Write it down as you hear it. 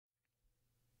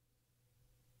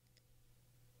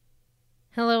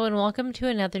Hello and welcome to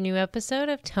another new episode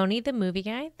of Tony the Movie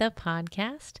Guy, the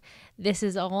podcast. This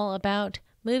is all about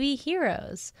movie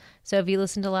heroes. So if you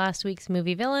listened to last week's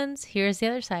movie villains, here's the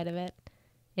other side of it.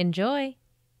 Enjoy!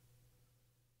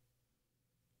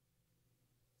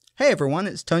 Hey everyone,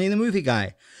 it's Tony the Movie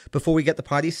Guy. Before we get the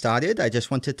party started, I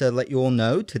just wanted to let you all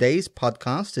know today's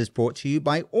podcast is brought to you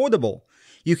by Audible.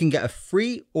 You can get a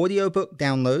free audiobook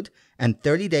download and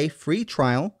 30-day free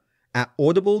trial at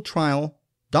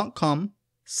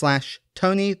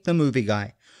audibletrial.com/Tony the Movie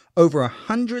Guy. Over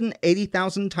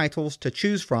 180,000 titles to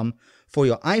choose from for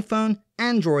your iPhone,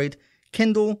 Android,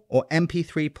 Kindle, or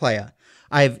MP3 player.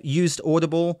 I've used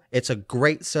Audible. It's a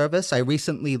great service. I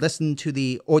recently listened to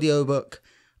the audiobook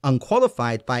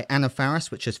Unqualified by Anna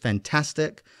Faris, which is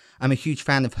fantastic. I'm a huge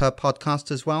fan of her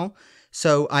podcast as well.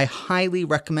 So I highly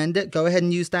recommend it. Go ahead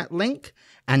and use that link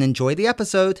and enjoy the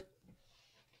episode.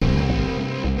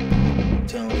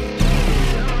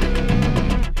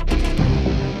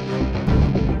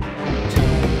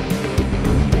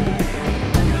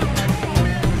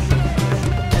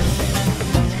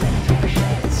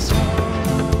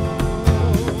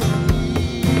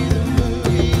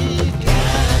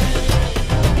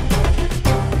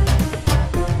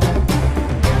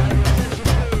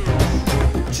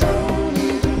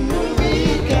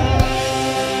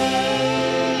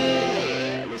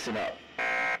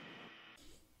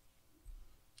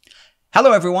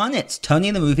 Hello everyone, it's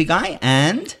Tony the Movie Guy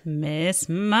and Miss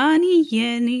Money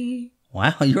Yenny.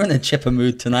 Wow, you're in a chipper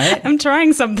mood tonight. I'm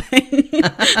trying something.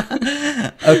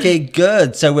 Okay,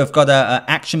 good. So we've got an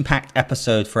action-packed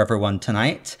episode for everyone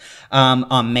tonight.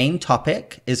 Our main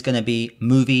topic is going to be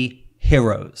movie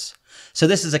heroes. So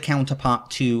this is a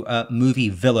counterpart to movie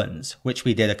villains, which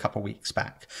we did a couple weeks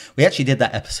back. We actually did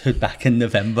that episode back in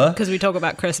November. Because we talk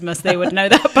about Christmas, they would know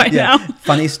that by now.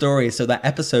 Funny story. So that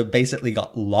episode basically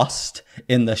got lost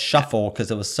in the shuffle because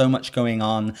there was so much going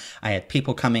on. I had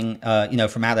people coming,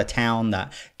 from out of town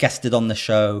that guested on the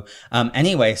show.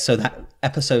 Anyway, so that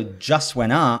episode just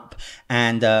went up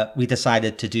and we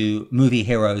decided to do movie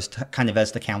heroes kind of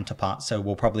as the counterpart. So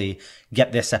we'll probably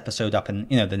get this episode up in,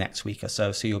 the next week or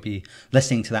so. So you'll be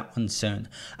listening to that one soon.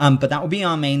 But that will be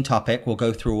our main topic. We'll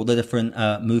go through all the different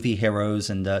movie heroes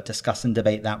and discuss and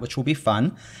debate that, which will be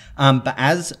fun. But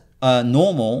as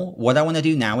normal, what I want to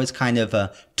do now is kind of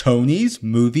Tony's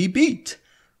Movie Beat.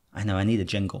 I know I need a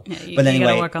jingle, but anyway, you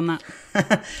gotta work on that.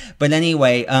 But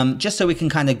anyway, just so we can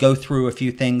kind of go through a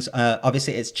few things.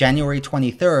 Obviously, it's January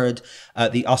 23rd.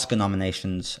 The Oscar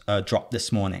nominations dropped this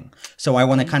morning, so I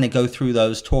want to kind of go through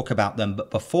those, talk about them.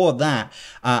 But before that,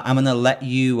 I'm going to let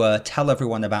you tell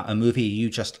everyone about a movie you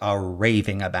just are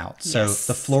raving about. So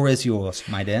the floor is yours,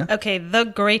 my dear. Okay, The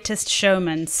Greatest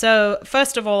Showman. So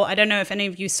first of all, I don't know if any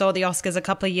of you saw the Oscars a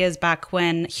couple of years back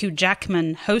when Hugh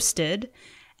Jackman hosted.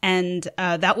 And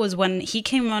that was when he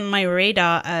came on my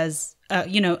radar as,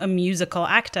 a musical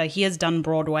actor. He has done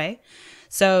Broadway.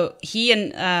 So he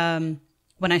and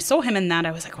when I saw him in that,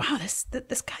 I was like, wow,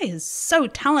 this guy is so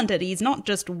talented. He's not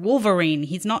just Wolverine.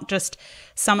 He's not just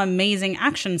some amazing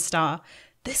action star.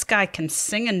 This guy can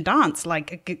sing and dance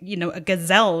like a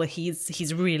gazelle.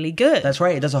 He's really good. That's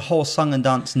right. He does a whole song and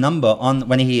dance number on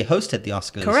when he hosted the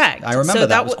Oscars. Correct. I remember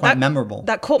that was quite memorable.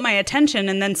 That caught my attention.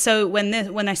 And then so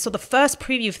when I saw the first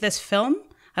preview for this film,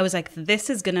 I was like, this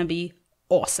is gonna be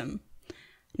awesome.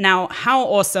 Now, how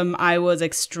awesome I was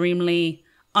extremely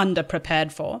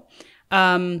underprepared for.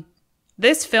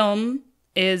 This film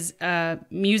is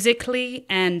musically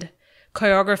and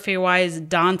choreography-wise,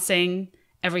 dancing,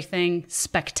 everything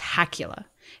spectacular.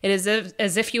 It is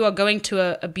as if you are going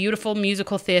to a beautiful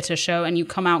musical theater show and you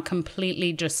come out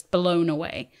completely just blown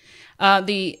away.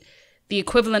 The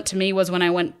equivalent to me was when I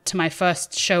went to my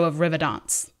first show of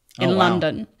Riverdance in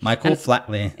London. Michael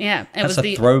Flatley. Yeah. That's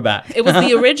a throwback. It was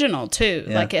the original too.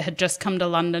 Yeah. Like it had just come to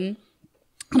London.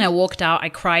 And I walked out. I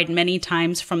cried many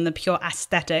times from the pure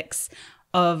aesthetics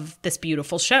of this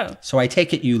beautiful show. So I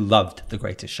take it you loved The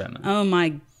Greatest Showman. Oh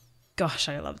my gosh,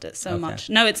 I loved it so much.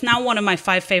 No, it's now one of my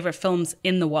 5 favorite films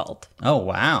in the world. Oh,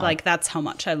 wow. Like, that's how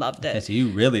much I loved it. Okay, so you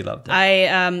really loved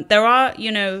it. There are,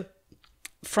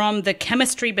 from the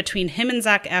chemistry between him and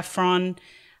Zac Efron,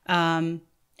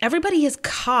 everybody is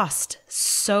cast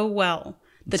so well.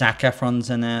 Zac Efron's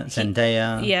in it,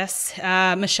 Zendaya. Yes.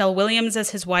 Michelle Williams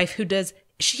as his wife,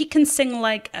 she can sing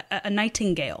like a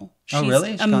nightingale. She's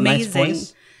really? She's amazing. got a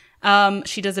nice voice?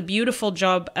 She does a beautiful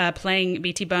job playing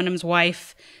B.T. Burnham's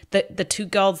wife. The 2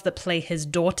 girls that play his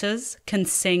daughters can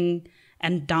sing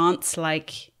and dance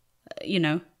like,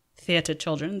 theater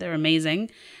children. They're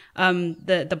amazing.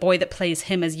 The boy that plays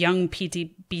him as young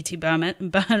B.T.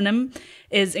 Burnham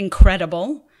is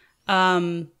incredible.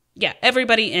 yeah,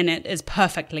 everybody in it is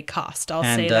perfectly cast. I'll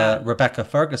say And that. Rebecca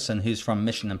Ferguson, who's from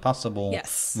Mission Impossible,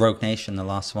 Yes. Rogue Nation, the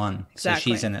last one.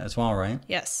 Exactly. So she's in it as well, right?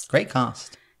 Yes. Great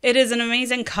cast. It is an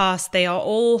amazing cast. They are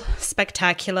all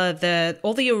spectacular.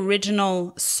 All the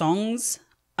original songs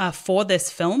for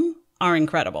this film are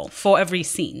incredible for every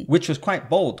scene. Which was quite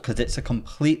bold because it's a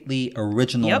completely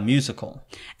original Yep. musical.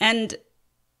 And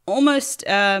almost,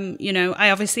 I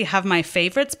obviously have my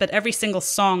favorites, but every single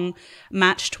song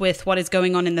matched with what is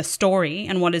going on in the story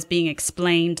and what is being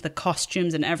explained, the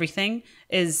costumes and everything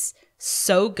is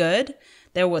so good.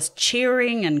 There was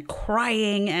cheering and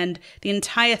crying, and the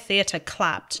entire theater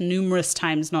clapped numerous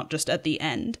times, not just at the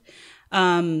end.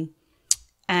 And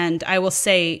I will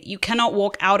say, you cannot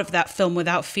walk out of that film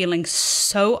without feeling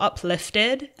so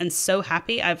uplifted and so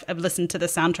happy. I've listened to the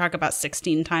soundtrack about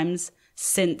 16 times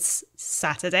since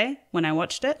Saturday when I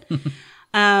watched it.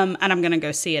 And I'm going to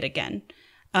go see it again.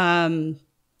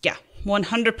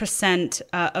 100%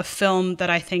 a film that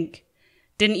I think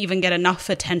didn't even get enough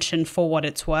attention for what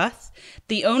it's worth.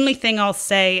 The only thing I'll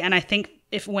say, and I think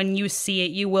when you see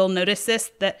it, you will notice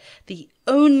this, that the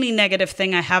only negative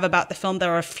thing I have about the film,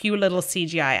 there are a few little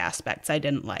CGI aspects I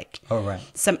didn't like. Oh, right.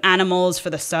 Some animals for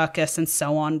the circus and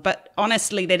so on. But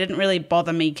honestly, they didn't really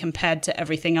bother me compared to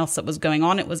everything else that was going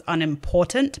on. It was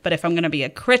unimportant. But if I'm going to be a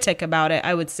critic about it,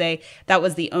 I would say that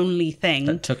was the only thing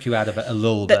That took you out of it a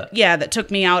little bit. yeah, that took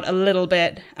me out a little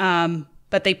bit.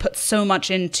 But they put so much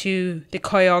into the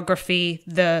choreography,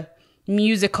 the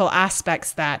musical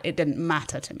aspects that it didn't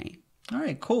matter to me. All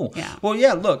right, cool. Yeah. Well,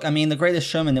 yeah, look, I mean, The Greatest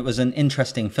Showman, it was an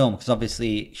interesting film because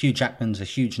obviously Hugh Jackman's a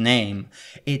huge name.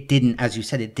 It didn't, as you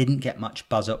said, it didn't get much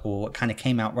buzz at all. It kind of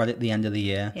came out right at the end of the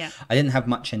year. Yeah. I didn't have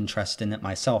much interest in it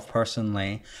myself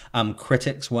personally.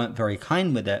 Critics weren't very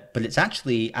kind with it, but it's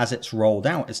actually, as it's rolled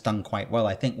out, it's done quite well.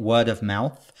 I think word of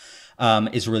mouth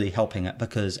is really helping it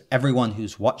because everyone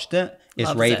who's watched it is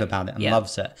Loves rave it. about it and Yeah.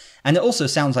 loves it. And it also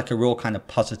sounds like a real kind of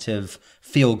positive,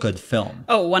 feel-good film.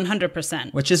 Oh,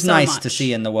 100%. Which is So nice to much.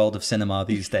 see in the world of cinema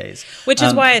these days. Which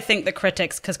is why I think the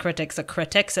critics, because critics are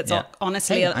critics, it's Yeah.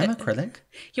 honestly... Hey, I'm a critic.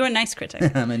 You're a nice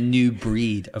critic. I'm a new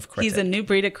breed of critic. He's a new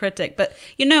breed of critic. But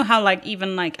you know how I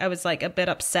was a bit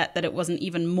upset that it wasn't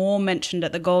even more mentioned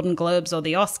at the Golden Globes or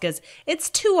the Oscars. It's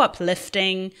too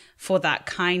uplifting for that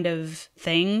kind of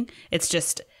thing. It's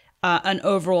just... an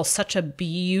overall such a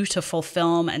beautiful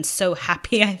film and so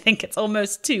happy. I think it's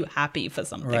almost too happy for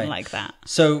something Right. like that.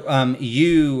 So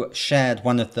you shared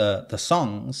one of the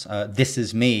songs, This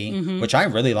Is Me, which I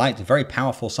really liked, a very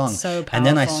powerful song. So And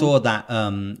then I powerful. saw that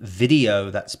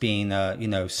video that's been,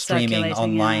 streaming Circulating,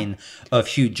 online of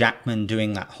Hugh Jackman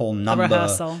doing that whole number.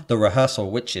 The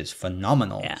rehearsal, which is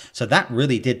phenomenal. Yeah. So that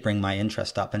really did bring my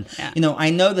interest up. And, Yeah.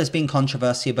 I know there's been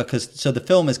controversy because, so the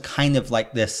film is kind of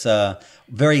like this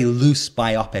very loose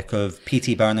biopic of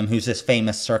P.T. Barnum, who's this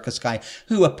famous circus guy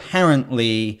who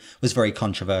apparently was very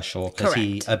controversial because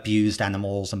he Correct. abused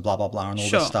animals and blah, blah, blah, and all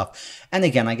Sure. this stuff. And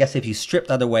again, I guess if you strip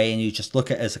that away and you just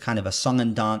look at it as a kind of a song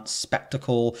and dance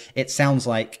spectacle, it sounds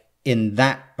like in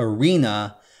that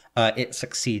arena, it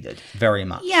succeeded very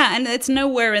much. Yeah, and it's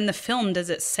nowhere in the film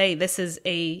does it say this is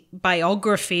a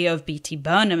biography of B.T.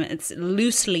 Burnham. It's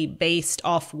loosely based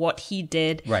off what he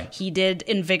did. Right. He did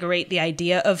invigorate the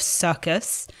idea of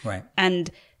circus. Right.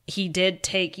 And he did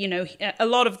take, a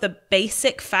lot of the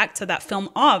basic facts of that film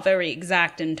are very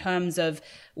exact in terms of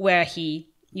where he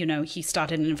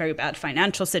started in a very bad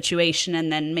financial situation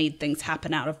and then made things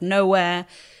happen out of nowhere.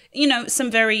 Some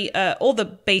very, all the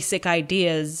basic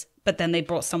ideas, but then they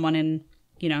brought someone in,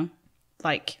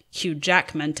 like Hugh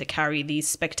Jackman to carry these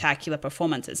spectacular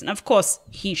performances. And of course,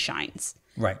 he shines.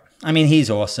 Right. I mean, he's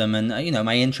awesome. And,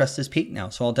 my interest is peaked now,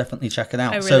 so I'll definitely check it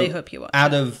out. I really hope you watch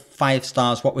Out it. of 5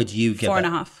 stars, what would you give it?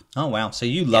 4.5. Oh, wow. So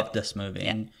you loved this movie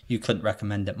and you couldn't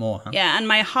recommend it more, huh? Yeah, and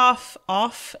my half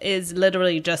off is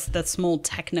literally just the small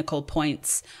technical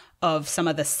points of some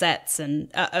of the sets and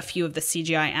a few of the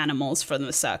CGI animals from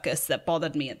the circus that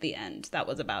bothered me at the end. That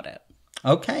was about it.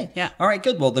 Okay. Yeah. All right,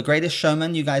 good. Well, The Greatest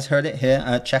Showman, you guys heard it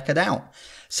here. Check it out.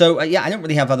 So, I don't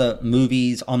really have other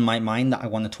movies on my mind that I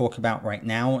want to talk about right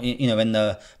now. In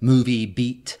the movie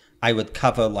beat, I would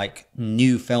cover like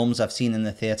new films I've seen in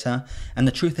the theater. And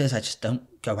the truth is, I just don't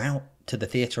go out to the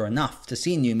theater enough to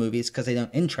see new movies because they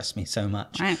don't interest me so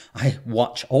much. Right. I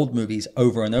watch old movies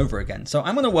over and over again. So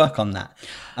I'm going to work on that.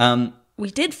 We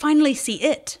did finally see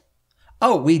it.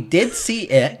 Oh, we did see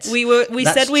it. We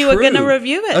That's said we were going to true.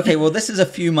 review it. Okay, well, this is a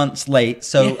few months late,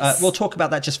 so Yes. we'll talk about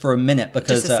that just for a minute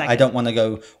because Just a I second. don't want to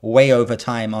go way over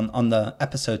time on the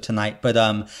episode tonight. But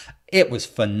it was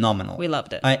phenomenal. We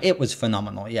loved it. It was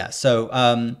phenomenal, yeah. So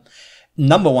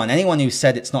Number one, anyone who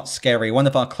said it's not scary, one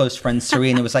of our close friends,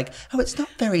 Serena, was like, oh, it's not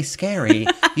very scary.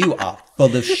 You are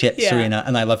full of shit, Yeah. Serena,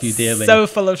 and I love you dearly. So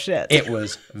full of shit. It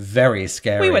was very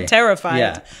scary. We were terrified.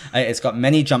 Yeah. It's got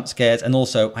many jump scares, and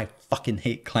also I fucking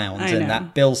hate clowns. I And know.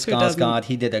 that Bill Who doesn't? Skarsgård,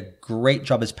 he did a great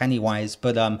job as Pennywise,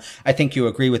 but I think you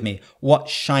agree with me. What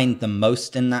shined the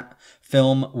most in that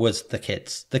film was the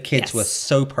kids. The kids Yes. were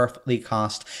so perfectly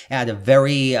cast. It had a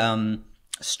very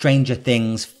Stranger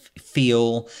Things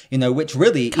feel, which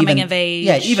really Coming even, of age.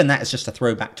 Yeah, even that is just a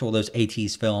throwback to all those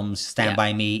 80s films, Stand Yeah.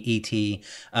 By Me, E.T.,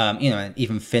 and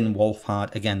even Finn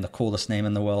Wolfhard, again, the coolest name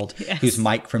in the world, Yes. who's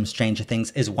Mike from Stranger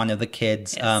Things, is one of the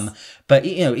kids. Yes. But,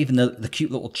 even the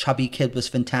cute little chubby kid was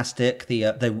fantastic.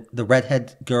 The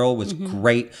redhead girl was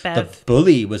great. Bev. The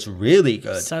bully was really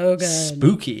good. So good.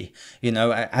 Spooky.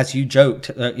 As you joked,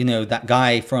 that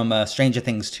guy from Stranger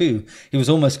Things 2, he was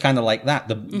almost kind of like that,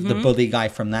 the bully guy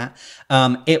from that.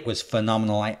 It was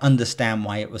phenomenal. I understand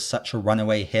why it was such a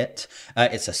runaway hit.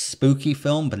 It's a spooky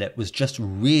film, but it was just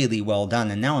really well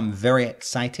done. And now I'm very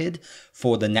excited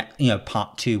for the next,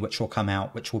 part 2, which will come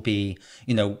out, which will be,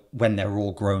 when they're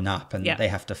all grown up and Yeah. they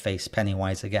have to face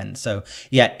Pennywise again. So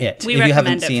yeah, if We you haven't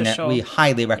recommend it seen for it, sure. we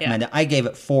highly recommend Yeah. it. I gave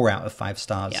it 4 out of 5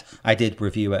 stars. Yeah. I did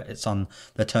review it. It's on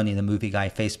the Tony the Movie Guy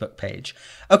Facebook page.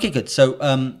 Okay, good.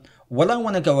 So, what I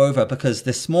want to go over, because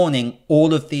this morning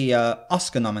all of the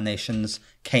Oscar nominations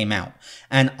came out,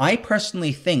 and I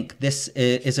personally think this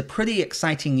is a pretty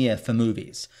exciting year for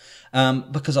movies,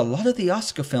 because a lot of the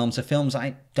Oscar films are films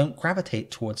I don't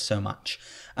gravitate towards so much,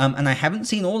 and I haven't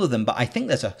seen all of them, but I think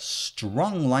there's a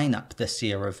strong lineup this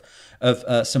year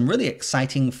of some really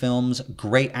exciting films,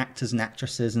 great actors and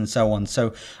actresses, and so on.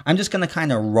 So I'm just going to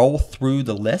kind of roll through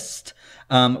the list.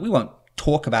 We won't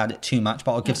talk about it too much,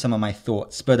 but I'll give some of my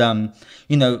thoughts. But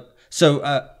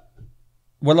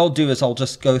what I'll do is I'll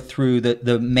just go through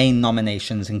the main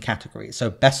nominations and categories.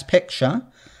 So Best Picture,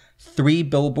 3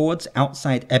 Billboards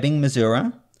Outside Ebbing,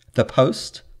 Missouri, The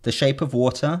Post, The Shape of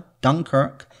Water,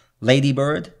 Dunkirk, Lady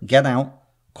Bird, Get Out,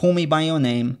 Call Me By Your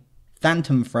Name,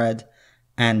 Phantom Thread,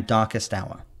 and Darkest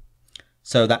Hour.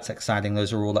 So that's exciting.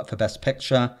 Those are all up for Best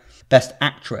Picture. Best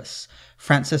Actress,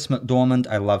 Frances McDormand,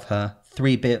 I love her.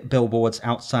 3 Billboards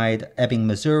Outside Ebbing,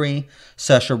 Missouri.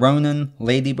 Saoirse Ronan,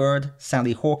 Lady Bird.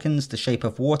 Sally Hawkins, The Shape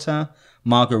of Water.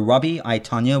 Margot Robbie, I,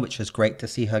 Tonya, which was great to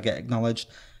see her get acknowledged.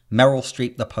 Meryl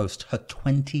Streep, The Post, her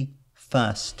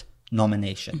 21st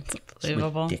nomination. It's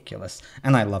unbelievable. ridiculous.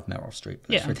 And I love Meryl Streep. It's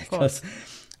Yeah, of ridiculous.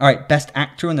 All right, Best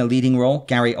Actor in a Leading Role,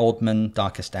 Gary Oldman,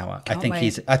 Darkest Hour. I think wait.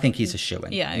 he's a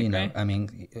shoo-in. Yeah, I agree. I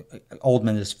mean,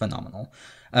 Oldman is phenomenal.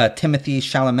 Timothy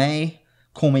Chalamet,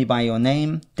 Call Me By Your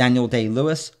Name. Daniel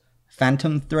Day-Lewis,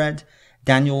 Phantom Thread.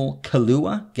 Daniel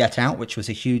Kaluuya, Get Out, which was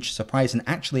a huge surprise. And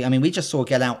actually, I mean, we just saw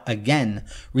Get Out again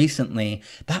recently.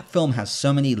 That film has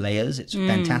so many layers. It's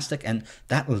fantastic. And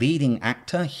that leading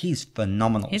actor, he's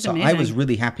phenomenal. He's so I amazing. was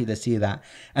really happy to see that.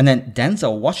 And then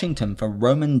Denzel Washington for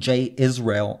Roman J.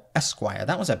 Israel, Esquire.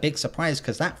 That was a big surprise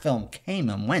because that film came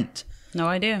and went. No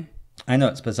idea. I know,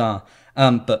 it's bizarre.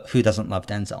 But who doesn't love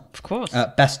Denzel? Of course.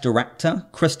 Best Director,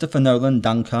 Christopher Nolan,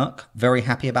 Dunkirk. Very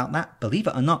happy about that. Believe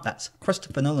it or not, that's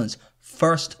Christopher Nolan's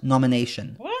first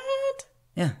nomination. What?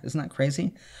 Yeah, isn't that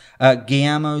crazy?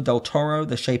 Guillermo del Toro,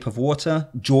 The Shape of Water.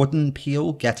 Jordan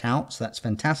Peele, Get Out. So that's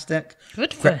fantastic.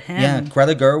 Good for him. Yeah,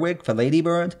 Greta Gerwig for Lady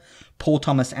Bird. Paul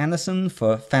Thomas Anderson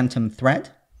for Phantom Thread.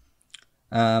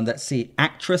 Let's see.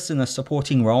 Actress in a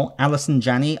supporting role, Alison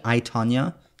Janney, I,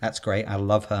 Tonya. That's great. I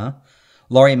love her.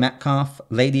 Laurie Metcalf,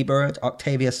 Lady Bird.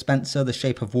 Octavia Spencer, The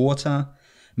Shape of Water.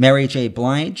 Mary J.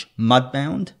 Blige,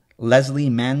 Mudbound. Leslie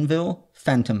Manville,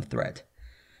 Phantom Thread.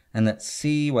 And let's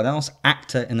see what else.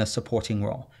 Actor in a supporting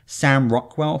role. Sam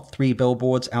Rockwell, 3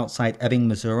 Billboards Outside Ebbing,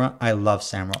 Missouri. I love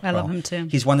Sam Rockwell. I love him too.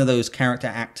 He's one of those character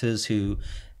actors who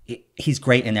he's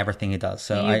great in everything he does.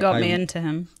 So You got me into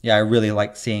him. Yeah, I really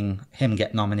like seeing him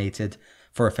get nominated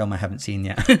for a film I haven't seen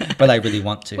yet, but I really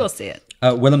want to. We'll see it.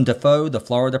 Willem Dafoe, The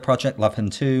Florida Project, love him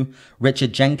too.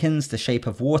 Richard Jenkins, The Shape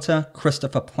of Water.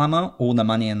 Christopher Plummer, All the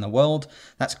Money in the World.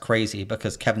 That's crazy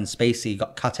because Kevin Spacey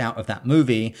got cut out of that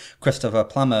movie. Christopher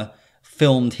Plummer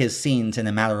filmed his scenes in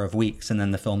a matter of weeks and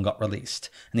then the film got released.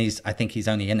 And I think he's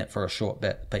only in it for a short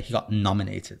bit, but he got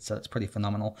nominated, so that's pretty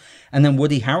phenomenal. And then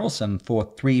Woody Harrelson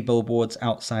for 3 Billboards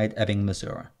Outside Ebbing,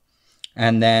 Missouri.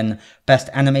 And then Best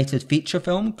Animated Feature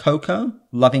Film, Coco,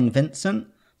 Loving Vincent,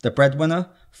 The Breadwinner,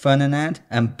 Ferdinand,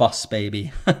 and Boss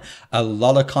Baby. A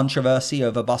lot of controversy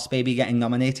over Boss Baby getting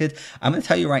nominated. I'm going to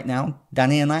tell you right now,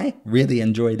 Danny and I really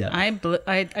enjoyed it.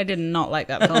 I did not like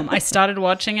that film. I started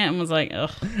watching it and was like,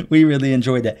 ugh. We really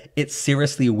enjoyed it. It's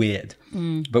seriously weird,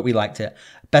 but we liked it.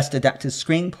 Best Adapted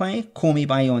Screenplay, Call Me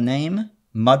By Your Name,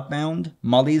 Mudbound,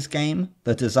 Molly's Game,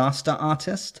 The Disaster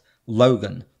Artist,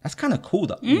 Logan. That's kind of cool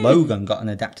that Logan got an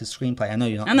adapted screenplay. I know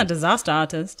you're not. And The Disaster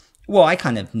Artist. Well, I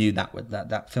kind of knew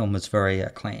that film was very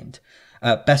acclaimed.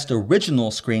 Best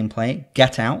Original Screenplay,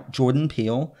 Get Out, Jordan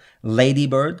Peele, Lady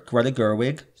Bird, Greta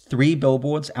Gerwig, 3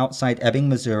 Billboards Outside Ebbing,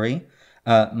 Missouri,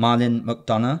 Marlon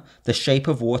McDonough, The Shape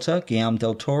of Water, Guillermo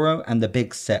del Toro, and The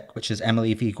Big Sick, which is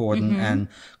Emily V. Gordon and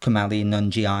Kumali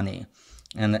Nanjiani.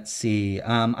 And let's see,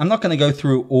 I'm not going to go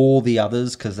through all the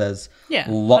others because there's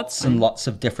lots and lots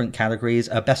of different categories.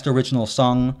 Best Original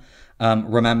Song,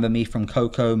 Remember Me from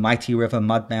Coco, Mighty River,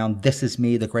 Mudbound, This Is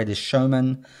Me, The Greatest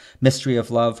Showman, Mystery of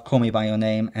Love, Call Me By Your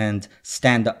Name, and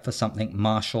Stand Up for Something,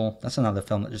 Marshall. That's another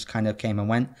film that just kind of came and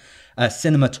went.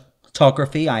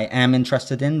 Cinematography, I am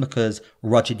interested in because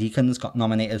Roger Deakins got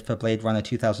nominated for Blade Runner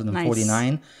 2049.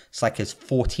 Nice. It's like his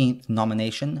 14th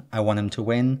nomination. I want him to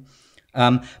win.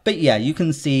 But yeah, you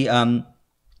can see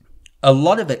a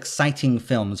lot of exciting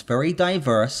films, very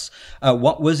diverse.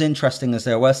 What was interesting is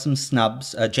there were some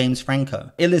snubs. James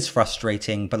Franco. It is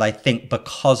frustrating, but I think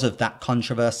because of that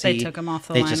controversy, they took him off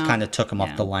the lineup. They just kind of took him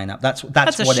off the lineup. That's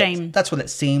a what shame. That's what it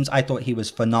seems. I thought he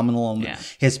was phenomenal. And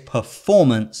his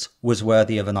performance was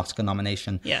worthy of an Oscar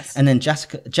nomination. Yes. And then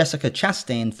Jessica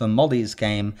Chastain for Molly's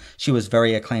Game, she was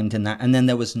very acclaimed in that. And then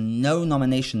there was no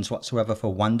nominations whatsoever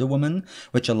for Wonder Woman,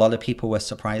 which a lot of people were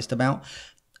surprised about.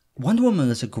 Wonder Woman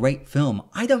is a great film.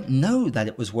 I don't know that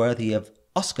it was worthy of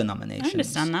Oscar nominations. I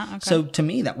understand that. Okay. So to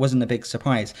me, that wasn't a big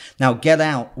surprise. Now, Get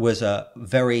Out was a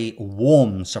very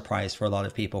warm surprise for a lot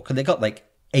of people because they got like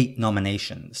 8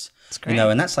 nominations. That's great.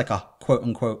 And that's like a quote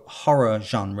unquote horror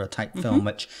genre type film,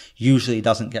 which usually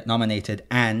doesn't get nominated.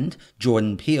 And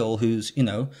Jordan Peele, who's,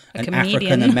 an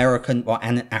African-American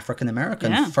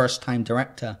first time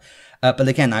director. But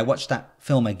again, I watched that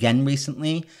film again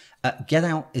recently. Get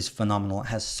Out is phenomenal. It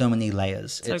has so many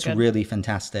layers. It's really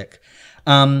fantastic.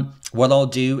 What I'll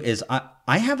do is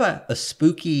I have a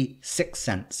spooky sixth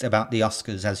sense about the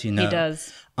Oscars, as you know. He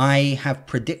does. I have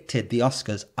predicted the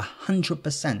Oscars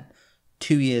 100%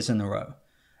 2 years in a row.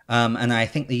 And I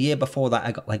think the year before that,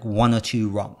 I got like 1 or 2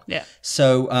 wrong. Yeah.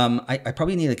 So I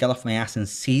probably need to get off my ass and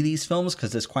see these films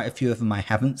because there's quite a few of them I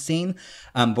haven't seen.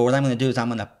 But what I'm going to do is I'm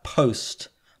going to post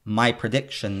my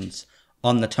predictions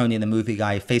on the Tony the Movie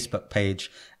Guy Facebook page.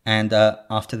 And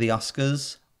after the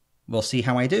Oscars, we'll see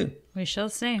how I do. We shall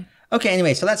see. Okay,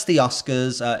 anyway, so that's the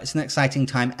Oscars. It's an exciting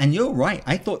time. And you're right.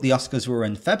 I thought the Oscars were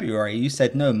in February. You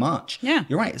said no, March. Yeah.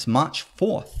 You're right. It's March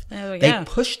 4th. There we They go.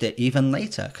 pushed it even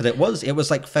later because it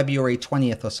was like February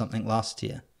 20th or something last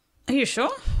year. Are you sure?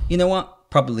 You know what?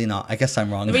 Probably not. I guess I'm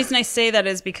wrong. The reason I say that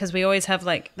is because we always have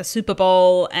like the Super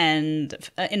Bowl, and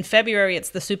in February it's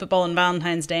the Super Bowl and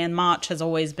Valentine's Day, and March has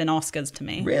always been Oscars to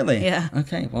me. Really? Yeah.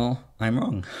 Okay, well, I'm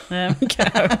wrong. There we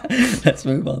go. Let's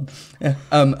move on. Yeah.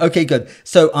 Okay, good.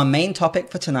 So our main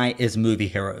topic for tonight is movie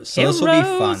heroes. So this will be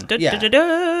fun.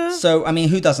 Yeah. So, I mean,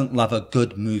 who doesn't love a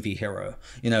good movie hero?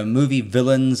 Movie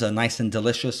villains are nice and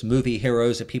delicious. Movie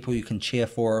heroes are people you can cheer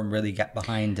for and really get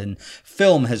behind. And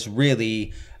film has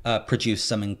really produced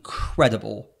some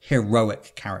incredible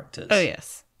heroic characters. Oh,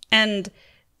 yes. And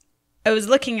I was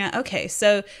looking at,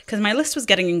 because my list was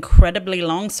getting incredibly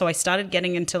long, so I started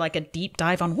getting into like a deep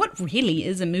dive on what really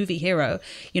is a movie hero.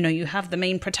 You have the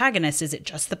main protagonist. Is it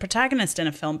just the protagonist in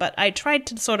a film? But I tried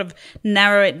to sort of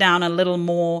narrow it down a little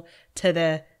more to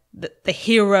the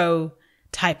hero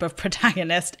type of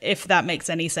protagonist, if that makes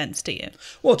any sense to you.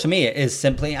 Well, to me, it is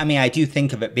simply, I do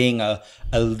think of it being a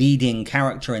leading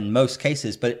character in most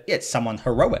cases, but it's someone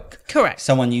heroic. Correct.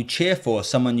 Someone you cheer for,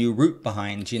 someone you root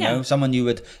behind, someone you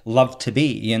would love to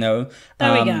be, There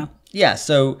we go. Yeah,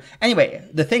 so anyway,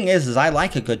 the thing is I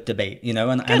like a good debate,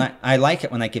 and I like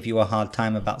it when I give you a hard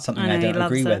time about something I don't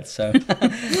agree with. So,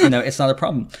 it's not a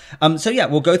problem. So yeah,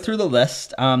 we'll go through the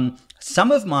list.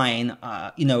 Some of mine,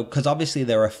 because obviously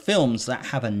there are films that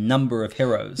have a number of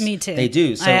heroes. Me too. They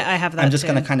do. So I have that I'm just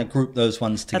too. going to kind of group those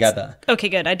ones together. Okay,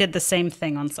 good. I did the same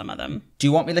thing on some of them. Do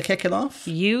you want me to kick it off?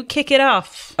 You kick it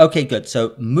off. Okay, good.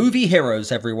 So movie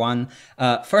heroes, everyone.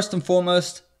 First and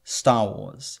foremost, Star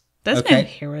Wars. There's no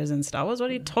heroes in Star Wars. What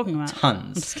are you talking about?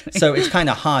 Tons. So it's kind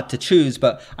of hard to choose,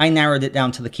 but I narrowed it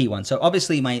down to the key ones. So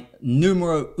obviously my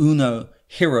numero uno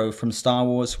hero from Star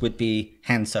Wars would be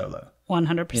Han Solo.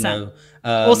 100%.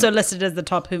 Also listed as the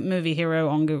top movie hero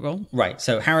on Google. Right.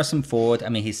 So Harrison Ford,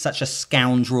 he's such a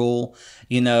scoundrel.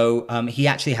 He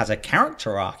actually has a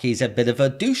character arc. He's a bit of a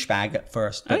douchebag at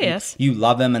first. But yes. You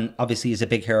love him, and obviously he's a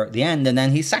big hero at the end, and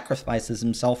then he sacrifices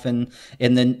himself in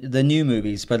the new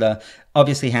movies. But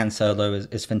obviously Han Solo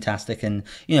is fantastic, and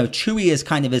Chewie is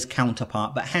kind of his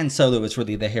counterpart, but Han Solo is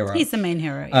really the hero. He's the main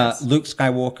hero, yes. Luke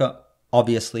Skywalker,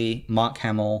 obviously Mark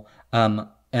Hamill, and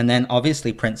then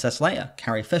obviously Princess Leia,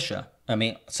 Carrie Fisher. I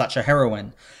mean, such a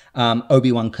heroine.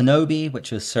 Obi-Wan Kenobi,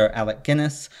 which was Sir Alec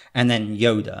Guinness, and then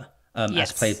Yoda,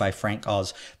 as played by Frank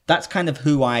Oz. That's kind of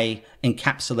who I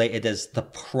encapsulated as the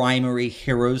primary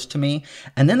heroes to me.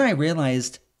 And then I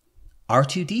realized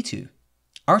R2-D2.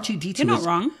 R2-D2 You're not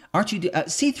wrong.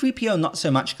 C-3PO, not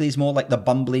so much, because he's more like the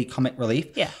bumbly comic relief.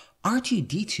 Yeah.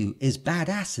 R2-D2 is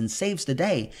badass and saves the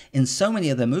day in so many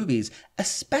of the movies,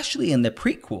 especially in the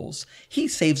prequels. He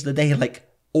saves the day like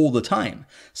all the time.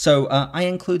 So I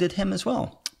included him as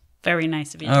well. Very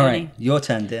nice of you, All Tony. right, your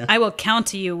turn, dear. I will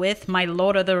counter you with my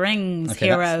Lord of the Rings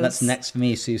heroes. That's next for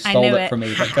me. Sue I stole knew it it. from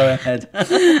me, but go ahead.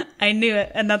 I knew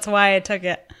it, and that's why I took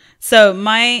it. So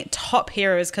my top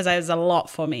heroes, because there's a lot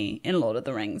for me in Lord of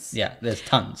the Rings, Yeah, there's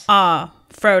tons. are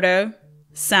Frodo,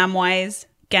 Samwise,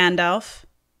 Gandalf,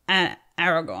 and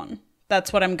Aragorn.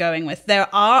 That's what I'm going with. There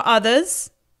are others,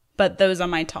 but those are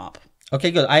my top. Okay,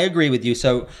 good. I agree with you.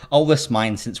 So I'll list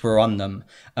mine since we're on them,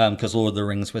 because Lord of the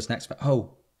Rings was next. But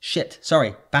oh shit!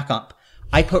 Sorry, back up.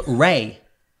 I put Rey.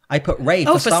 For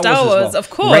Star Wars as well. of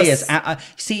course. Rey is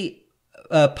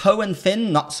Poe and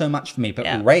Finn, not so much for me, but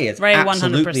Yeah. Rey is Rey,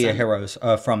 absolutely 100%. a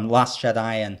hero from Last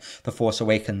Jedi and The Force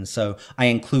Awakens. So I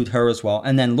include her as well.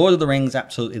 And then Lord of the Rings,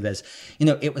 absolutely. There's,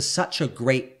 it was such a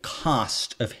great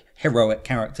cast of heroic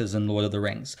characters in Lord of the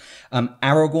Rings.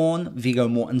 Aragorn, Viggo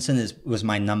Mortensen was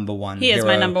my number one He hero. is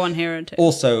my number one hero too.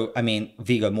 Also, I mean,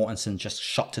 Viggo Mortensen just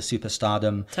shot to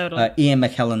superstardom. Totally. Ian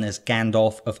McKellen is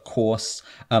Gandalf, of course.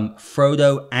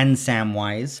 Frodo and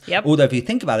Samwise. Yep. Although if you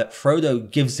think about it, Frodo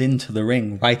gives in to the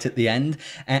ring right at the end.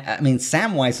 I mean,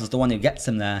 Samwise is the one who gets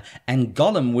him there, and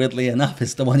Gollum, weirdly enough,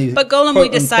 is the one who. But Gollum,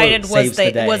 quote, we decided unquote, saves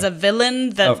the day. was a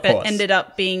villain that Of course. ended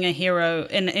up being a hero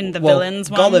in the Well, villains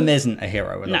one. Gollum isn't a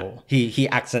hero at No. all. He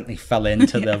accidentally fell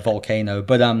into the volcano.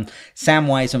 But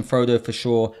Samwise and Frodo for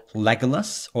sure.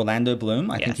 Legolas, Orlando Bloom.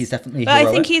 I think Yes. he's definitely But heroic.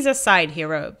 I think he's a side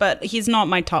hero, but he's not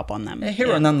my top on them. A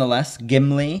hero nonetheless.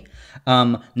 Gimli.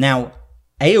 Now,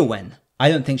 Eowyn. I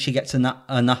don't think she gets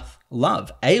enough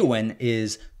love. Eowyn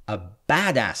is a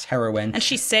badass heroine. And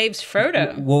she saves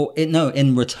Frodo. Well,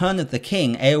 in Return of the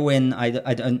King, Eowyn, I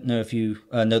don't know if you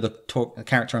know the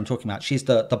character I'm talking about. She's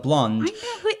the blonde. I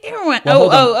know who Eowyn. Well,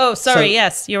 hold on. Oh, sorry. So-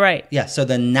 yes, you're right. Yeah, so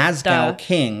the Nazgûl Duh.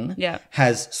 king Yeah.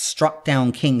 has struck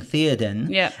down King Theoden,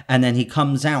 Yeah. and then he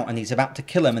comes out and he's about to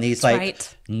kill him, and he's like,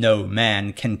 right. "No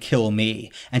man can kill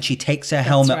me." And she takes her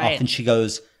helmet right. off and she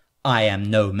goes, "I am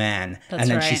no man." That's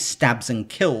and then she right. stabs and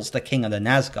kills the king of the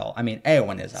Nazgûl. I mean,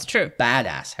 Eowyn is a true.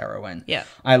 badass heroine. Yeah.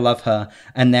 I love her.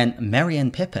 And then Merry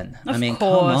and Pippin. I mean, come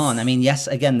course. on. I mean, yes,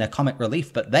 again, they're comic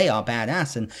relief, but they are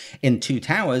badass. And in Two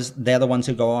Towers, they're the ones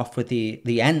who go off with the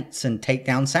Ents and take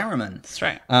down Saruman. That's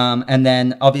right. And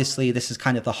then obviously this is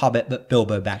kind of the Hobbit, but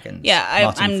Bilbo Baggins. Yeah,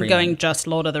 Martin I'm Freeman. going just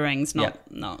Lord of the Rings, not.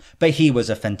 But he was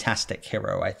a fantastic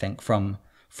hero, I think, from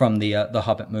the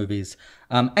Hobbit movies.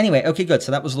 Anyway, okay, good.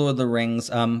 So that was Lord of the Rings.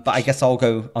 But I guess I'll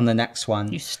go on the next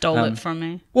one. You stole it from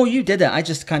me. Well, you did it. I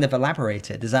just kind of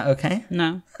elaborated. Is that okay?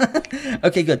 No.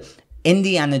 Okay, good.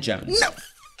 Indiana Jones. No.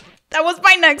 That was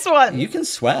my next one. You can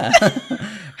swear.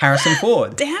 Harrison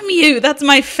Ford. Damn you. That's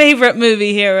my favorite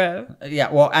movie hero.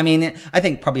 Yeah, well, I mean, I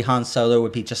think probably Han Solo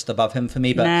would be just above him for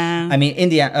me, but Nah. I mean,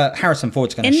 Harrison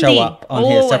Ford's going to show up on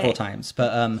here several times.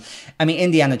 But I mean,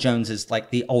 Indiana Jones is like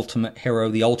the ultimate hero,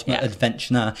 the ultimate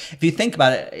adventurer. If you think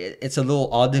about it, it's a little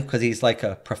odd because he's like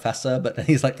a professor, but then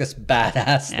he's like this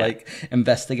badass like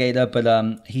investigator.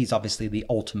 But he's obviously the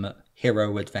ultimate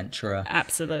hero adventurer.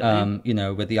 Absolutely. You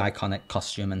know, with the iconic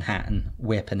costume and hat and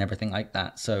whip and everything like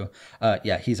that. So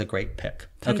yeah, he's a great pick.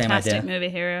 Okay, my Fantastic dear. movie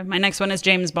hero. My next one is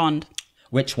James Bond.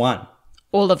 Which one?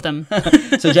 All of them.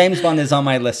 So James Bond is on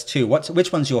my list too.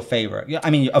 Which one's your favorite? Yeah, I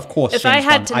mean, of course. If James I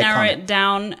had Bond, to narrow iconic. it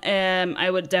down, I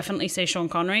would definitely say Sean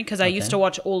Connery because I used to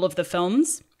watch all of the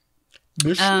films.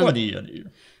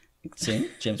 See,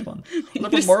 James Bond.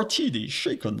 Little martini,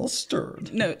 shaken, not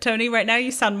stirred. No, Tony, right now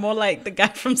you sound more like the guy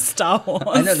from Star Wars.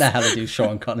 I don't know how to do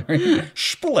Sean Connery.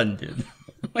 Splendid.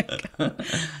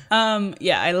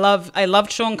 Yeah, I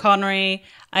loved Sean Connery.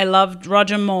 I loved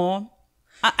Roger Moore.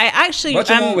 I actually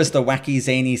Roger Moore was the wacky,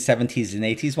 zany 70s and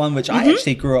 80s one, which I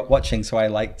actually grew up watching, so I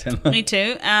liked him. me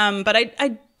too. But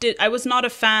I was not a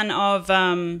fan of.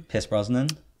 Pierce Brosnan.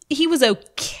 He was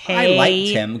okay. I liked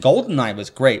him. Goldeneye was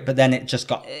great, but then it just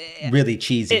got really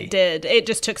cheesy. It did. It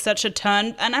just took such a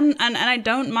turn, and I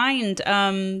don't mind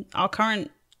our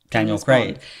current Daniel James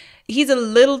Craig. Bond. He's a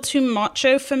little too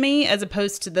macho for me, as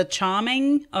opposed to the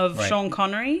charming of Right. Sean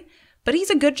Connery. But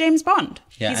he's a good James Bond.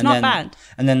 Yeah, He's and not then, bad.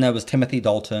 And then there was Timothy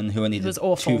Dalton, who only did was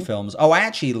awful. 2 films. Oh, I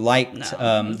actually liked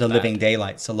The Living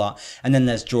Daylights a lot. And then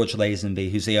there's George Lazenby,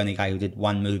 who's the only guy who did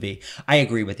 1 movie. I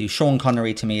agree with you. Sean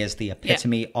Connery, to me, is the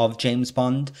epitome of James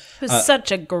Bond. He was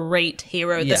such a great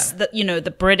hero. yeah.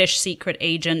 The British secret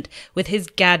agent with his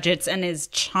gadgets and his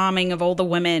charming of all the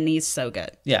women. He's so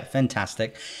good. Yeah,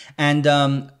 fantastic. And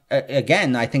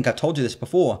again, I think I told you this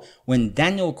before, when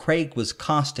Daniel Craig was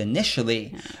cast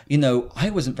initially, I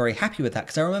wasn't very happy with that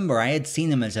because I remember I had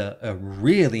seen him as a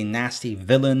really nasty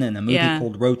villain in a movie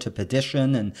called Road to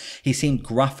Perdition, and he seemed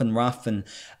gruff and rough, and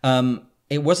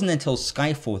it wasn't until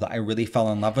Skyfall that I really fell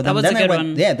in love with him. That was a good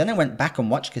one. Yeah, then I went back and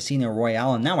watched Casino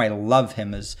Royale, and now I love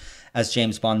him as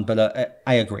James Bond, but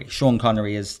I agree. Sean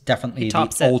Connery is definitely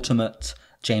the ultimate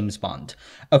James Bond.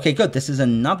 Okay, good. This is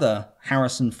another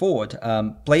Harrison Ford,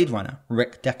 Blade Runner,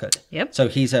 Rick Deckard. Yep. So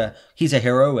he's a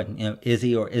hero, and is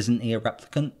he or isn't he a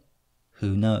replicant?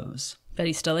 Who knows? But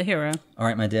he's still a hero. All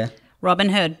right, my dear. Robin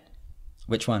Hood.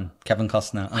 Which one? Kevin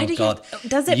Costner. Why do God.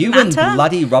 Does it you matter? and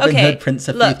bloody Robin Okay, Hood, Prince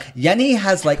of look. Thieves. Yenny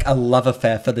has like a love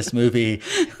affair for this movie.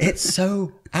 It's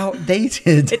so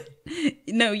outdated.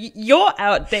 No, you're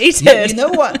outdated. You know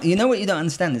what? You don't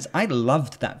understand is I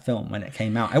loved that film when it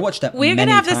came out. I watched that. We're many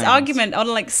gonna have times. this argument on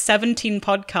like 17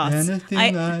 podcasts. Anything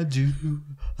I do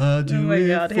oh my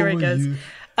God, here it goes.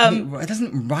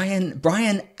 Doesn't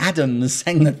Brian Adams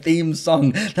sang the theme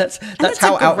song? That's it's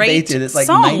how a great outdated. It's like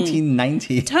song.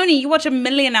 1990. Tony, you watch a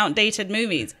million outdated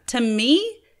movies. To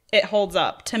me, it holds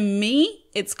up. To me,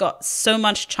 it's got so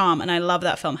much charm, and I love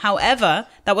that film. However,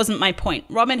 that wasn't my point.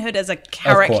 Robin Hood as a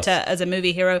character, as a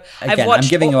movie hero. Again, I'm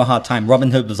giving you a hard time. Robin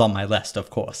Hood was on my list,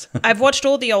 of course. I've watched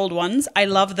all the old ones. I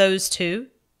love those too.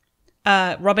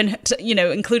 Robin Hood,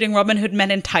 including Robin Hood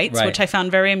Men in Tights, Right. which I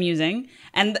found very amusing.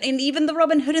 And even the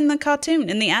Robin Hood in the cartoon,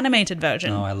 in the animated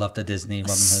version. Oh, I love the Disney Robin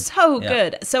Hood. So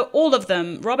good. So all of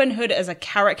them, Robin Hood as a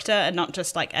character and not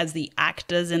just like as the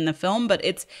actors in the film, but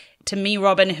it's, to me,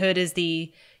 Robin Hood is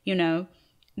the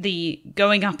the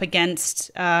going up against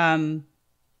the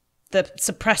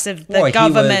suppressive, the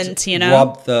government,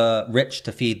 rob the rich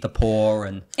to feed the poor,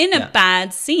 and in a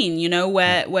bad scene,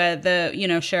 where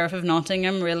the Sheriff of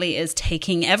Nottingham really is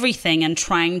taking everything and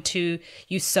trying to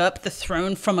usurp the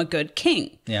throne from a good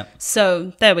king. Yeah.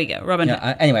 So there we go, Robin Hood.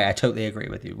 Anyway, I totally agree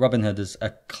with you. Robin Hood is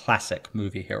a classic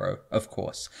movie hero, of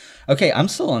course. Okay, I'm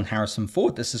still on Harrison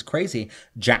Ford. This is crazy.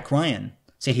 Jack Ryan.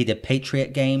 So he did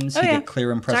Patriot Games. He did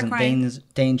Clear and Present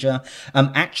Danger.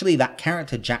 Actually, that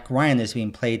character, Jack Ryan, is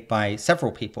being played by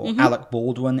several people. Mm-hmm. Alec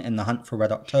Baldwin in The Hunt for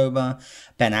Red October.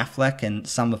 Ben Affleck in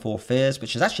Sum of All Fears,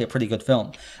 which is actually a pretty good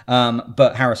film.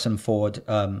 But Harrison Ford,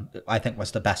 I think,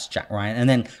 was the best Jack Ryan. And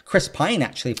then Chris Pine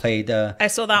actually played I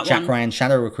saw that Jack one. Ryan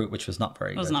Shadow Recruit, which was not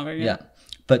very good. It was not very good. Yeah.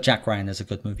 But Jack Ryan is a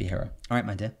good movie hero. All right,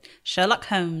 my dear. Sherlock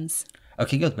Holmes.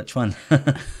 Okay, good. Which one?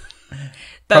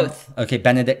 Both. Okay,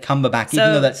 Benedict Cumberbatch,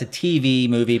 even though that's a TV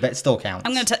movie, but it still counts.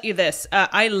 I'm going to tell you this.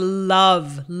 I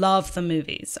love the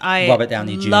movies. Robert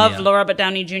Downey Jr. love Robert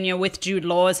Downey Jr. with Jude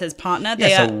Law as his partner.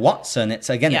 Yeah, so Watson, it's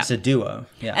a duo.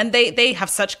 Yeah. And they have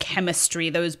such chemistry,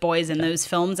 those boys in those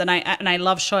films. And I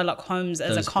love Sherlock Holmes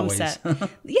as Those a concept.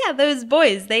 Yeah, those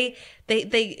boys.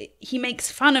 He makes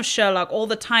fun of Sherlock all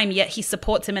the time, yet he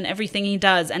supports him in everything he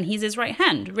does, and he's his right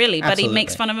hand, really. But he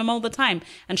makes fun of him all the time.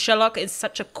 And Sherlock is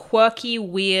such a quirky,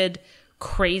 weird,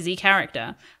 crazy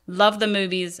character. Love the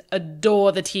movies,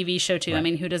 adore the TV show too. Right. I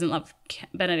mean, who doesn't love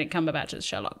Benedict Cumberbatch as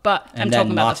Sherlock? But I'm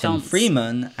talking about the films. Martin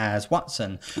Freeman as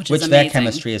Watson, which their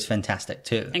chemistry is fantastic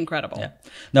too. Incredible. Yeah.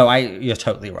 No, you're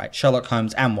totally right. Sherlock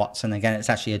Holmes and Watson, again, it's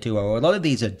actually a duo. A lot of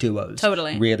these are duos.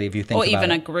 Totally. Really, if you think about it. Or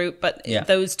even a group, but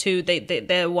those two,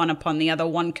 they're one upon the other.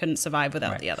 One couldn't survive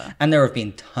without the other. And there have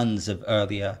been tons of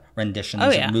earlier renditions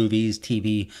of movies,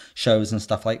 TV shows, and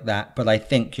stuff like that. But I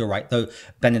think you're right, though.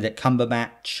 Benedict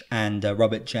Cumberbatch and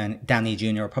Robert Downey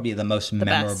Jr. are probably the most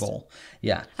memorable. Best.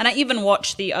 Yeah. And I even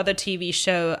watched the other TV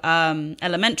show,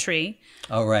 Elementary.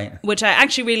 Oh, right. Which I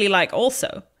actually really like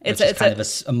also. It's kind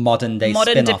of a modern day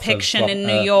depiction in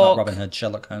New York. Robin Hood,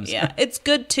 Sherlock Holmes. Yeah, it's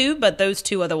good too, but those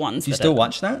two are the ones. You still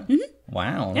watch that? Mm-hmm.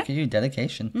 Wow, look at you,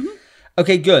 dedication. Mm-hmm.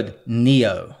 Okay, good.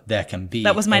 Neo, there can be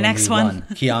that was my next one.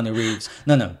 Keanu Reeves.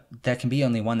 No, there can be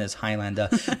only one as Highlander,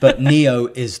 but Neo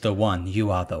is the one. You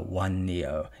are the one,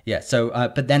 Neo. Yeah. So,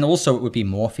 but then also it would be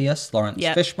Morpheus, Lawrence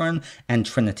Fishburne, and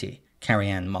Trinity,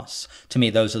 Carrie-Anne Moss. To me,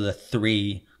 those are the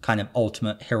three kind of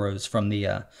ultimate heroes from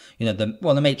the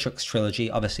the Matrix trilogy.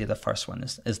 Obviously, the first one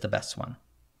is the best one.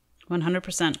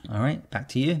 100%. All right, back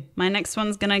to you. My next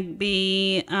one's gonna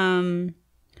be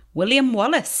William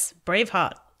Wallace,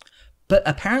 Braveheart. But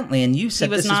apparently, and you said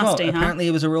was this nasty, as well, huh? apparently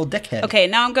he was a real dickhead. Okay,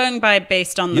 now I'm going by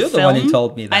based on the You're film. the one who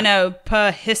told me that. I know,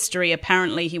 per history,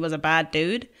 apparently he was a bad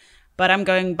dude. But I'm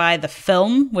going by the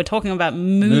film. We're talking about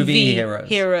movie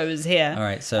heroes here. All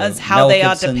right, so as how Mel they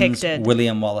Gibson's are depicted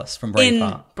William Wallace from in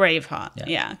Braveheart. Braveheart.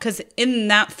 Yeah, because in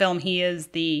that film he is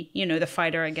the the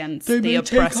fighter against They the may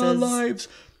oppressors. take our lives,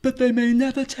 but they may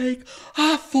never take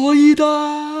our freedom.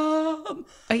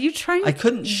 Are you trying? I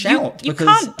couldn't shout You because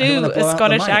can't I don't do wanna blow a out the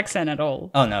Scottish mic. accent at all.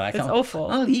 Oh no, I can't. It's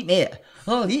awful. I'll eat it.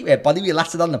 Buddy. We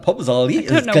lasted on the pubs. I'll eat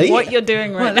it. I don't know what you're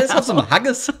doing right Let's now. have some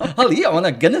haggis. I'll eat it on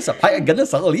a Guinness, a pint of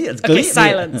Guinness. I'll eat it. It's Okay, great.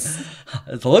 silence.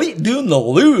 It's late doing the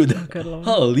lewd. Good Lord.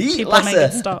 I'll eat People make it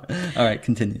lassie. stop. All right,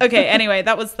 continue. Okay, anyway,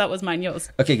 that was mine. Yours.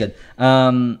 Okay, good.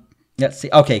 Let's see.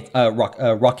 Okay,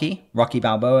 Rocky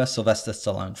Balboa, Sylvester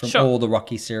Stallone from Sure. all the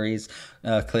Rocky series.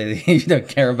 Clearly, you don't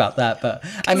care about that, but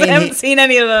I I mean, haven't seen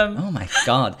any of them. oh my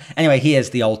god. Anyway, he is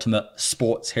the ultimate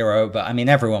sports hero, but I mean,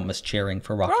 everyone was cheering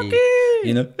for Rocky. Rocky!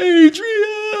 You know,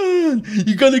 Adrian,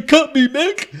 you gonna cut me,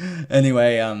 Mick?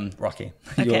 Anyway, Rocky,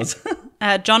 yours.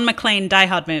 John McClane Die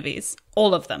Hard movies,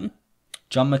 all of them.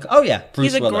 Oh yeah,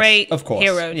 Bruce He's a Willis, great of course.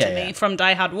 hero to Yeah. me, from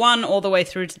Die Hard 1 all the way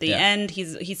through to the Yeah. end.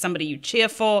 He's somebody you cheer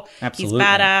for. Absolutely. He's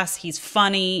badass. He's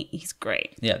funny. He's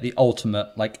great. Yeah, the ultimate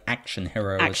like action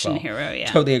hero. Action as well. hero,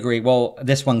 yeah. Totally agree. Well,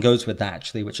 this one goes with that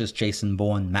actually, which is Jason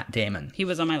Bourne, Matt Damon. He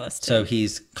was on my list. So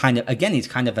he's kind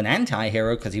of an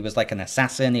anti-hero because he was like an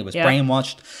assassin. He was Yeah.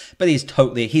 brainwashed, but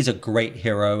he's a great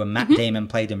hero, and Matt Damon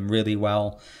played him really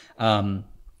well.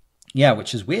 Yeah,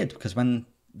 which is weird because when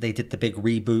they did the big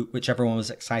reboot, which everyone was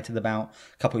excited about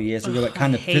a couple of years ago, it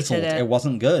kind of hated fizzled. it. It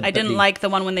wasn't good. I but didn't like the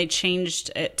one when they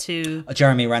changed it to.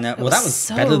 Jeremy Renner. Well, that was was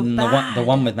so better than the bad.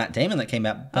 one with Matt Damon that came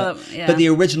out. But, Yeah. but the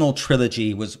original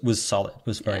trilogy was solid.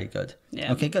 Was very good.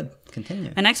 Yeah. Okay, good.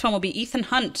 Continue. The next one will be Ethan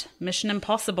Hunt, Mission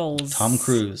Impossible. Tom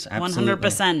Cruise, absolutely.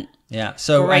 100%. Yeah.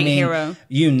 So Great I mean,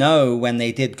 hero. when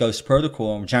they did Ghost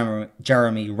Protocol,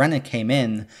 Jeremy Renner came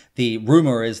in. The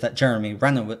rumor is that Jeremy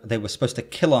Renner they were supposed to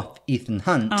kill off Ethan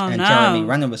Hunt, and no. Jeremy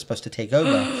Renner was supposed to take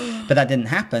over, but that didn't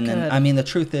happen. And I mean, the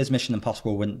truth is, Mission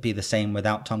Impossible wouldn't be the same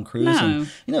without Tom Cruise. No.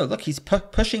 And look, he's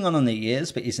pushing on the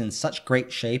years, but he's in such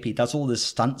great shape. He does all his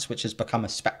stunts, which has become a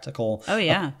spectacle. Oh,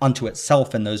 yeah. Unto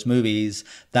itself in those movies.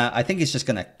 That I think he's just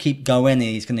going to keep going, and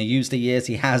he's going to use the years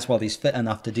he has while he's fit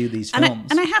enough to do these films.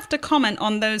 And I have to comment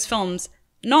on those films.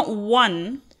 Not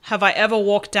one have I ever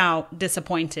walked out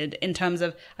disappointed in terms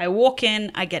of I walk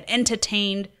in, I get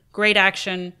entertained, great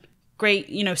action, great,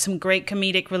 some great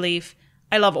comedic relief.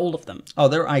 I love all of them. Oh,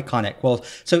 they're iconic. Well,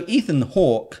 so Ethan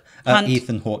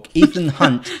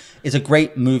Hunt is a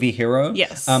great movie hero.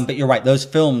 Yes. But you're right. Those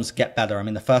films get better. I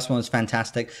mean, the first one was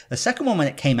fantastic. The second one, when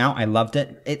it came out, I loved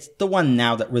it. It's the one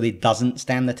now that really doesn't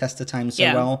stand the test of time so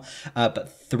Yeah. well.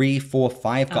 But 3, 4,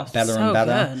 5 got better so and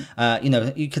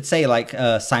better. You could say like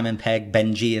Simon Pegg,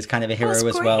 Benji is kind of a hero That's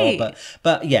as well. great.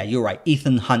 But yeah, you're right.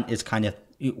 Ethan Hunt is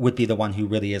would be the one who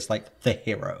really is like the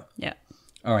hero. Yeah.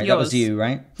 All right, that was Yours. you,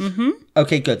 right? Mm-hmm.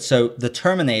 Okay, good. So the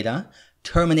Terminator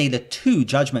 2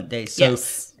 Judgment Day. So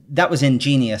Yes. that was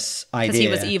ingenious idea. he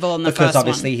was evil in the because first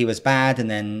obviously one. he was bad,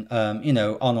 and then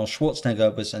Arnold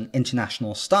Schwarzenegger was an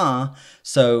international star.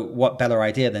 So what better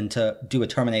idea than to do a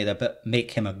Terminator but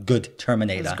make him a good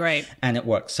Terminator? It was great. And it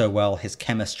worked so well. His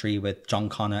chemistry with John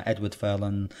Connor, Edward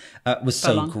Furlong was so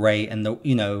Furlong. great, and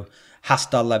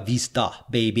hasta la vista,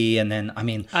 baby. And then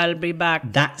I'll be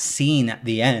back. that scene at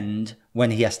the end when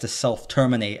he has to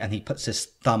self-terminate and he puts his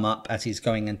thumb up as he's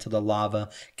going into the lava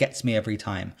gets me every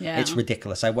time. Yeah. It's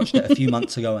ridiculous. I watched it a few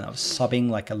months ago and I was sobbing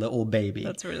like a little baby.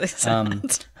 That's really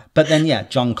sad. But then, yeah,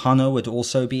 John Connor would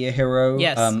also be a hero.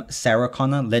 Yes. Sarah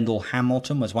Connor, Lyndall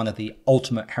Hamilton was one of the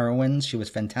ultimate heroines. She was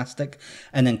fantastic.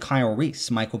 And then Kyle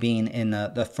Reese, Michael Biehn in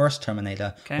the first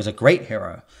Terminator, was a great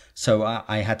hero. So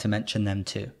I had to mention them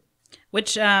too.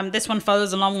 Which this one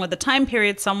follows along with the time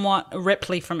period somewhat.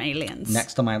 Ripley from Aliens.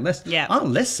 Next on my list. Yeah. Our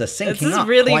lists are syncing This is up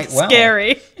really quite well.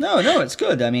 scary. No, it's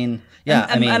good. I mean, yeah,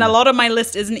 And a lot of my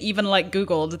list isn't even like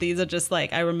Googled. These are just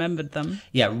like I remembered them.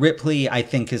 Yeah, Ripley, I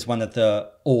think, is one of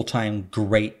the all-time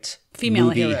great Female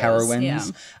movie heroes,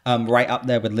 heroines. Right up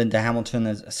there with Linda Hamilton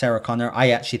as Sarah Connor. I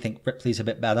actually think Ripley's a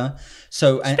bit better.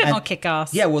 So A bit more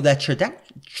kick-ass. Yeah, well, their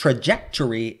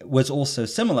trajectory was also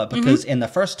similar because in the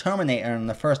first Terminator and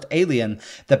the first Alien,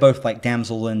 they're both like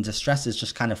damsel in distresses,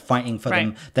 just kind of fighting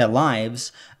for their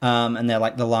lives, and they're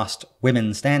like the last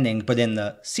women standing. But in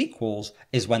the sequels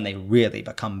is when they really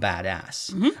become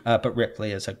badass. But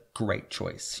Ripley is a great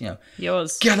choice.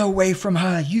 Yours. Get away from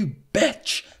her, you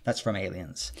bitch! That's from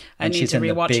Aliens. I And need she's to in the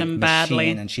rewatch big them badly.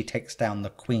 machine, and she takes down the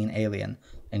Queen Alien.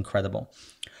 Incredible.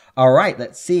 All right,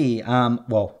 let's see.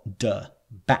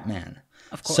 Batman.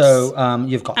 Of course. So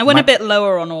you've got I went a bit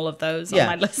lower on all of those on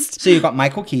my list. So you've got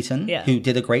Michael Keaton, Yeah. who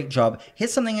did a great job.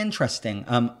 Here's something interesting.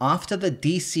 After the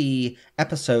DC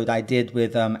episode I did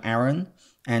with Aaron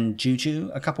and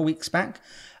Juju a couple weeks back,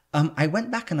 I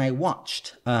went back and I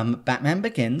watched Batman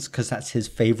Begins, because that's his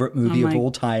favorite movie of my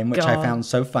all time, which I God. found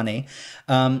so funny.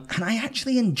 And I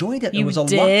actually enjoyed it. You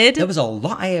There did? was a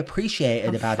lot I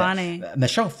appreciated about funny. it.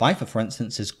 Michelle Pfeiffer, for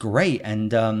instance, is great.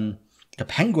 And the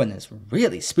Penguin is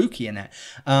really spooky in it.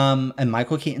 And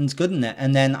Michael Keaton's good in it.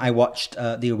 And then I watched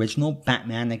the original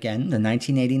Batman again, the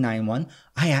 1989 one.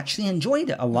 I actually enjoyed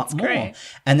it a lot more. great.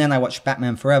 And then I watched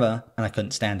Batman Forever, and I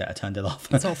couldn't stand it. I turned it off.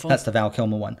 It's awful. That's the Val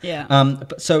Kilmer one. Yeah.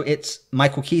 But so it's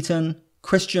Michael Keaton.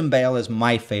 Christian Bale is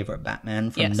my favorite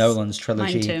Batman from Yes. Nolan's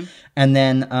trilogy. Mine too. And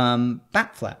then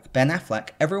Batfleck, Ben Affleck.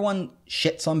 Everyone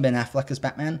shits on Ben Affleck as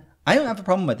Batman. I don't have a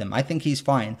problem with him. I think he's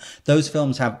fine. Those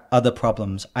films have other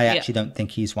problems. I actually don't think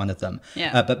he's one of them.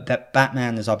 Yeah. But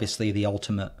Batman is obviously the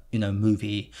ultimate,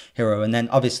 movie hero. And then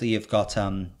obviously you've got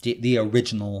the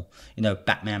original,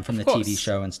 Batman from the course. TV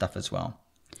show and stuff as well.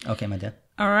 Okay, my dear.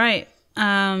 All right.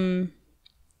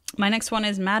 My next one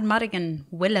is Mad Madigan,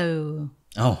 Willow.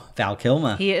 Oh, Val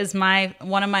Kilmer. He is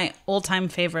one of my all-time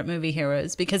favorite movie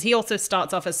heroes because he also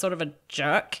starts off as sort of a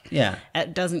jerk. Yeah.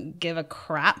 Doesn't give a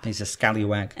crap. He's a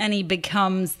scallywag. And he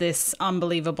becomes this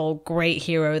unbelievable great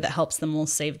hero that helps them all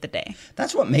save the day.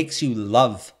 That's what makes you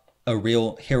love a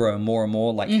real hero more and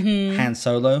more, like Han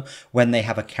Solo, when they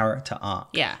have a character arc.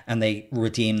 Yeah. And they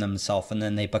redeem themselves and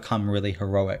then they become really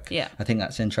heroic. Yeah. I think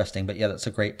that's interesting. But yeah, that's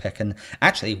a great pick. And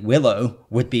actually, Willow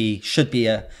should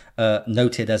be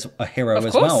noted as a hero Of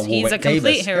as course, well. he's Warwick a complete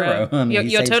Davis, hero. I mean, he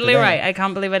You're saves the totally day. right. I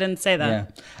can't believe I didn't say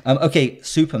that. Yeah. Okay,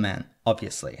 Superman,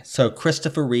 obviously. So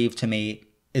Christopher Reeve, to me,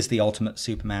 is the ultimate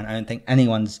Superman. I don't think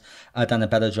anyone's done a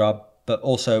better job. But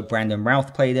also Brandon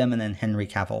Routh played him, and then Henry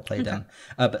Cavill played him.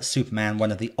 But Superman,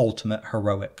 one of the ultimate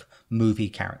heroic movie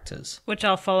characters. Which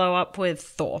I'll follow up with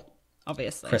Thor,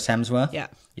 obviously. Chris Hemsworth. Yeah,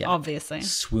 Yeah. obviously.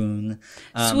 Swoon.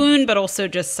 Swoon, but also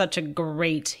just such a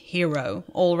great hero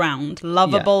all round.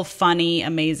 Lovable, funny,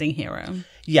 amazing hero.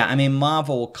 Yeah, I mean,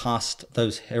 Marvel cast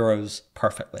those heroes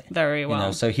perfectly. Very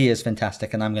well. So he is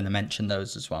fantastic, and I'm going to mention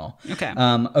those as well. Okay.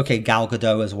 Okay, Gal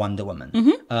Gadot as Wonder Woman.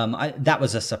 That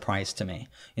was a surprise to me,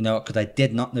 because I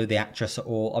did not know the actress at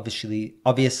all.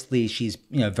 Obviously, she's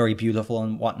very beautiful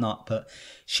and whatnot, but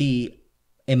she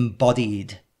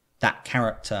embodied that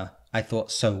character, I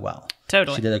thought, so well.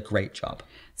 Totally. She did a great job.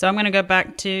 So I'm going to go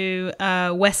back to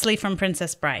Wesley from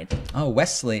Princess Bride. Oh,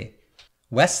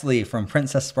 Wesley from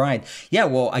Princess Bride. Yeah,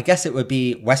 well, I guess it would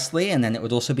be Wesley, and then it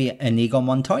would also be Inigo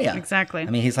Montoya. Exactly. I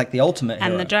mean, he's like the ultimate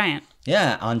hero. And the giant.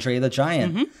 Yeah, Andre the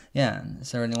Giant. Yeah.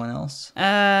 Is there anyone else?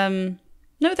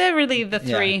 No, they're really the three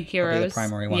Probably heroes. the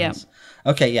primary ones.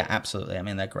 Yeah. Okay, yeah, absolutely. I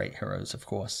mean, they're great heroes, of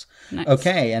course. Nice.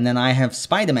 Okay, and then I have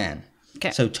Spider-Man.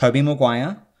 Okay. So Tobey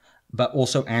Maguire, but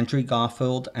also Andrew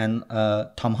Garfield and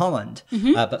Tom Holland.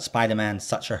 But Spider-Man's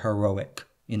such a heroic,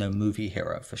 movie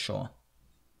hero for sure.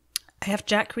 I have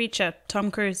Jack Reacher, Tom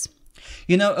Cruise.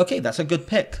 Okay, that's a good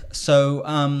pick. So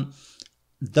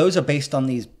those are based on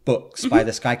these books by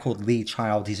this guy called Lee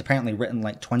Child. He's apparently written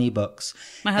like 20 books.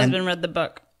 My husband read the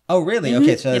book. Oh, really?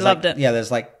 Okay, so there's loved it. Yeah,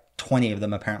 there's like 20 of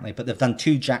them apparently, but they've done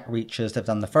 2 Jack Reachers. They've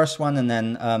done the first one and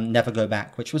then Never Go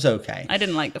Back, which was okay. I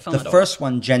didn't like the film The at all. first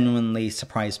one genuinely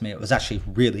surprised me. It was actually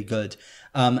really good.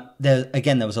 There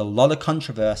was a lot of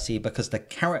controversy because the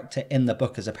character in the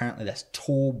book is apparently this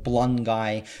tall, blonde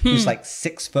guy who's like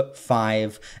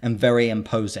 6'5" and very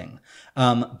imposing.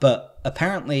 But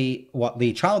apparently what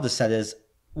Lee Child has said is,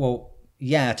 well,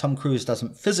 yeah, Tom Cruise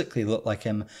doesn't physically look like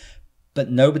him, but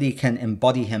nobody can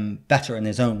embody him better in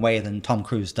his own way than Tom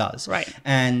Cruise does. Right.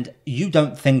 And you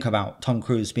don't think about Tom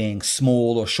Cruise being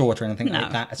small or short or anything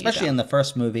like that, especially in the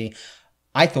first movie.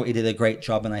 I thought he did a great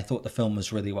job, and I thought the film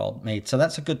was really well made. So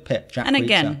that's a good pick, Jack And Reacher.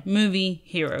 again, movie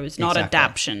heroes, not Exactly.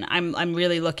 adaptation. I'm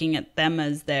really looking at them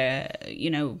as their,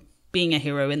 being a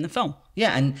hero in the film.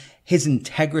 Yeah, and his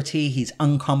integrity, he's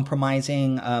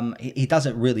uncompromising. He does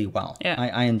it really well. Yeah.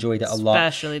 I enjoyed it a lot.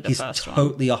 Especially the he's first one.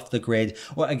 totally off the grid.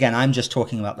 Well, again, I'm just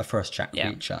talking about the first Jack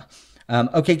Yeah. Reacher.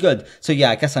 Okay, good. So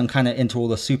yeah, I guess I'm kind of into all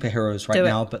the superheroes right Do it.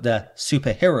 now, but they're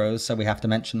superheroes, so we have to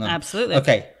mention them. Absolutely.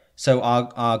 Okay, so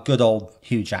our good old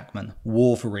Hugh Jackman,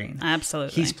 Wolverine.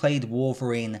 Absolutely. He's played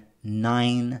Wolverine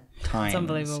 9 times.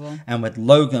 unbelievable. And with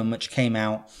Logan, which came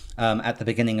out at the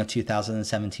beginning of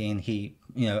 2017, he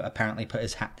apparently put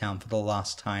his hat down for the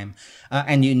last time.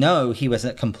 And he was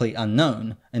a complete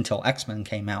unknown until X-Men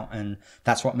came out, and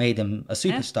that's what made him a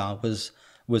superstar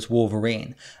was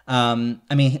Wolverine. I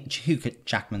mean, Hugh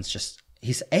Jackman's just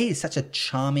he's such a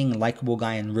charming, likable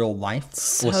guy in real life,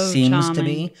 or seems to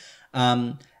be.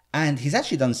 And he's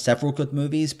actually done several good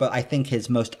movies, but I think his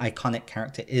most iconic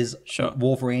character is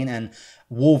Wolverine. And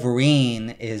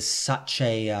Wolverine is such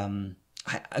a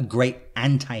great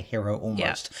anti-hero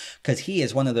almost, because he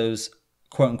is one of those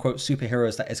quote-unquote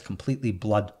superheroes that is completely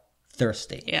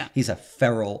bloodthirsty. Yeah. He's a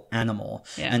feral animal.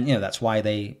 Yeah. And, that's why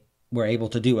they were able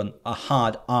to do a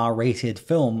hard R-rated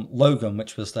film, Logan,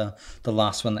 which was the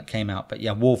last one that came out. But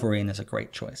yeah, Wolverine is a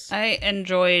great choice. I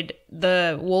enjoyed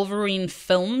the Wolverine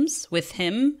films with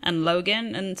him and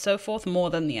Logan and so forth more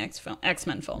than the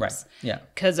X-Men films. Right, yeah.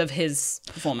 Because of his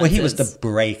performances. Well, he was the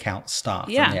breakout star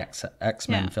from the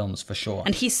X-Men films for sure.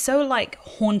 And he's so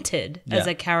haunted as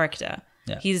a character.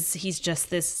 Yeah. He's just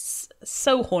this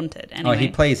so haunted. Oh, Anyway. he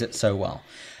plays it so well.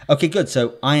 Okay, good.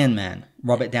 So Iron Man,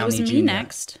 Robert Downey Jr. It was me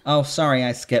next. Oh, sorry,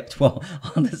 I skipped. Well,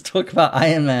 let's talk about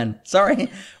Iron Man. Sorry,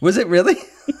 was it really?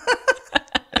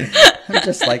 I'm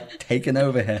just taking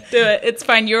over here. Do it. It's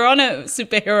fine. You're on a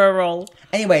superhero role.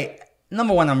 Anyway,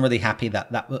 number one, I'm really happy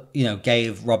that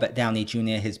gave Robert Downey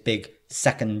Jr. his big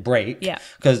second break. Yeah.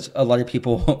 Because a lot of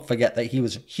people forget that he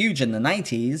was huge in the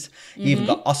 90s. He even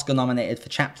got Oscar nominated for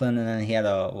Chaplin, and then he had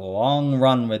a long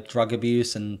run with drug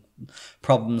abuse and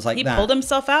problems like that. He pulled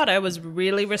himself out. I was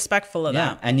really respectful of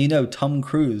that. And Tom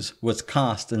Cruise was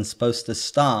cast and supposed to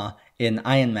star in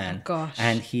Iron Man. Oh, gosh.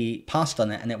 And he passed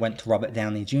on it, and it went to Robert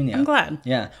Downey Jr. I'm glad.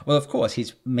 Yeah. Well, of course,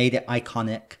 he's made it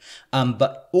iconic.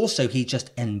 But also, he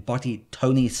just embodied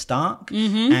Tony Stark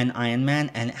and Iron Man,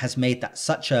 and it has made that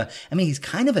such a... I mean, he's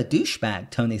kind of a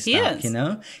douchebag, Tony Stark,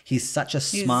 He's such a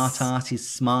smart ass. He's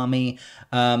smarmy.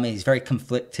 He's very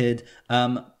conflicted.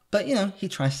 But, he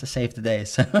tries to save the day,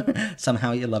 so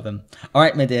somehow you love him. All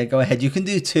right, my dear, go ahead. You can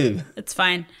do two. It's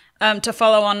fine. To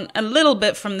follow on a little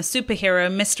bit from the superhero,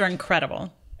 Mr.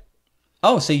 Incredible.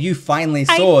 Oh, so you finally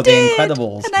saw The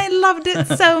Incredibles. And I loved it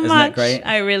so much. Isn't that great?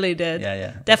 I really did.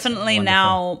 Yeah. Definitely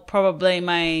now probably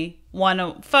my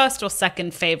first or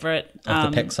second favorite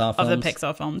of the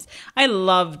Pixar films. I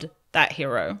loved that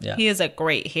hero. Yeah. He is a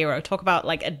great hero. Talk about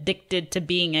addicted to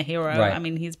being a hero. Right. I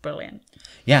mean, he's brilliant.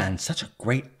 Yeah, and such a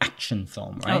great action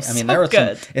film, right? Oh, I mean, so there are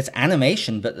good. it's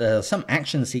animation, but there are some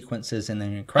action sequences in The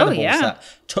Incredibles that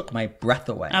took my breath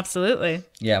away. Absolutely.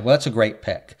 Yeah, well, that's a great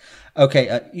pick.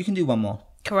 Okay, you can do one more.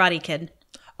 Karate Kid.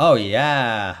 Oh,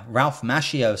 yeah. Ralph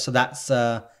Macchio. So that's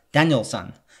Daniel's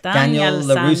son. Daniel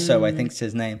LaRusso, I think is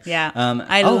his name. Yeah.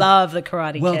 I love the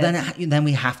Karate Kid. Well, then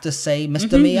we have to say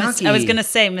Mr. Miyagi. I was going to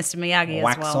say Mr. Miyagi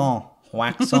as well.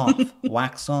 Wax off,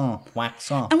 wax on,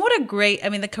 wax off. And what a great,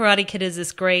 the Karate Kid is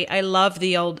this great. I love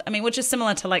the old, which is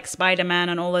similar to Spider-Man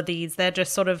and all of these. They're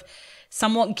just sort of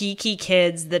somewhat geeky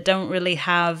kids that don't really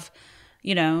have,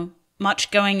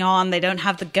 much going on. They don't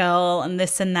have the girl and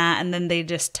this and that. And then they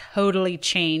just totally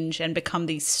change and become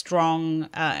these strong,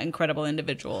 incredible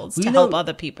individuals to help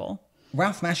other people.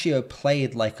 Ralph Macchio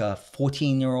played a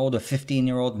 14-year-old or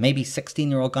 15-year-old, maybe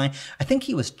 16-year-old guy. I think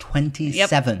he was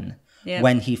 27. Yep.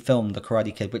 When he filmed The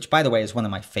Karate Kid, which, by the way, is one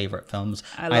of my favorite films.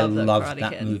 I love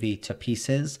that movie to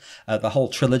pieces. The whole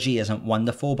trilogy isn't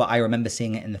wonderful, but I remember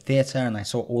seeing it in the theater, and I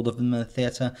saw all of them in the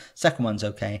theater. Second one's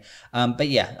okay. But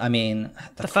yeah, I mean...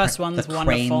 The first one's the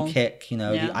wonderful. The crane kick,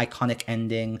 the iconic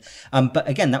ending. But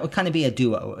again, that would kind of be a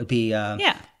duo. It would be...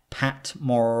 Pat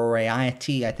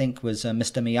Moriarty, I think, was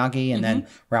Mr. Miyagi, and then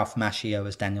Ralph Macchio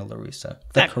as Daniel LaRusso,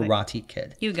 the Karate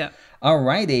Kid. You go.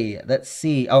 Alrighty, let's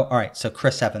see. Oh, all right. So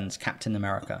Chris Evans, Captain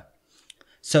America.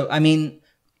 So, I mean,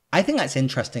 I think that's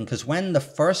interesting because when the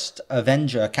first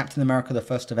Avenger, Captain America, the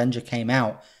first Avenger came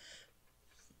out,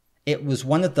 it was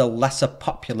one of the lesser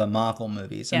popular Marvel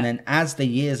movies. And then as the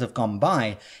years have gone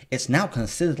by, it's now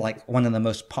considered one of the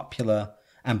most popular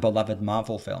and beloved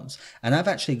Marvel films. And I've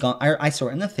actually I saw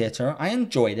it in the theater. I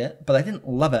enjoyed it, but I didn't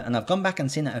love it. And I've gone back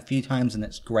and seen it a few times, and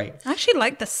it's great. I actually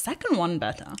like the second one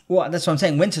better. Well, that's what I'm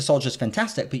saying. Winter Soldier's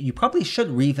fantastic, but you probably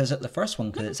should revisit the first one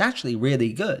because it's actually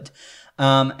really good.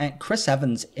 And Chris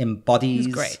Evans embodies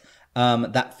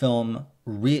that film,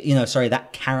 that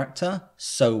character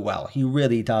so well. He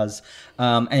really does.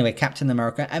 Anyway, Captain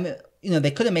America. I mean,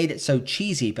 they could have made it so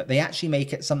cheesy, but they actually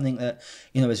make it something that,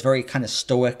 is very kind of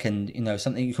stoic and,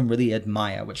 something you can really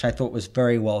admire, which I thought was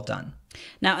very well done.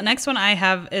 Now, the next one I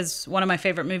have is one of my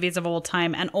favorite movies of all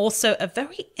time and also a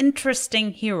very interesting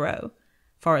hero,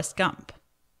 Forrest Gump.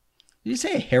 Did you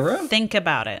say a hero? Think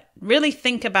about it. Really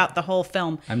think about the whole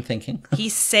film. I'm thinking. He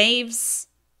saves...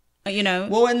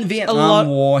 well, in Vietnam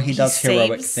War, he does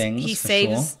heroic things. He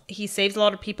saves a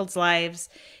lot of people's lives.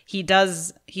 He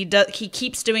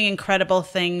keeps doing incredible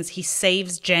things. He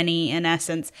saves Jenny in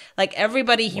essence.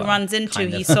 Everybody he runs into,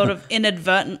 he sort of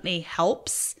inadvertently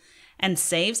helps and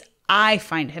saves. I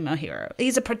find him a hero.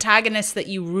 He's a protagonist that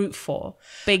you root for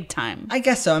big time. I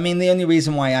guess so. I mean, the only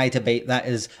reason why I debate that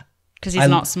is Because he's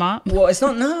not smart? Well, it's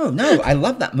not. No. I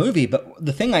love that movie, but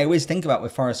the thing I always think about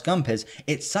with Forrest Gump is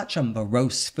it's such a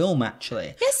morose film,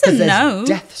 actually. Yes 'Cause and there's no.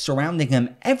 death surrounding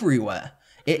him everywhere.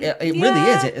 It really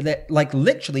Yeah. is. Like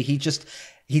literally, he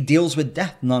deals with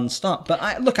death nonstop. But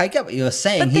I get what you're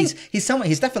saying. But He's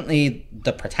definitely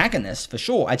the protagonist for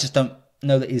sure. I just don't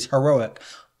know that he's heroic.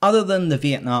 Other than the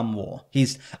Vietnam War,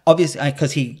 he's obviously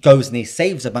because he goes and he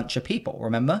saves a bunch of people,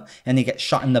 remember? And he gets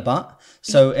shot in the butt.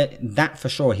 So that for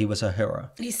sure, he was a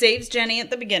hero. He saves Jenny at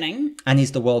the beginning. And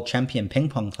he's the world champion ping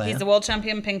pong player. He's the world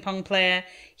champion ping pong player.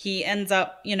 He ends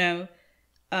up, he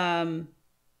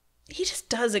just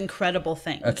does incredible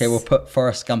things. Okay, we'll put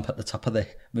Forrest Gump at the top of the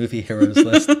movie heroes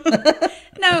list.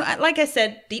 No, like I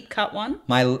said, deep cut one.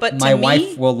 But My to wife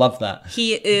me, will love that.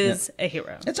 he is a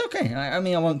hero. It's okay. I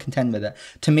mean, I won't contend with it.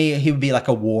 To me, he would be like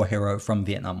a war hero from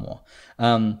Vietnam War.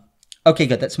 Okay,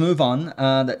 good. Let's move on.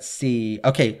 Let's see.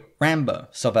 Okay, Rambo,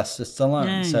 Sylvester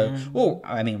Stallone.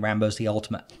 I mean, Rambo's the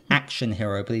ultimate action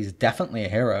hero, but he's definitely a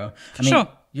hero. I mean, Sure.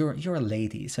 You're a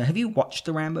lady, so have you watched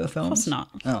the Rambo films? Of course not.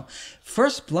 Oh,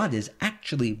 First Blood is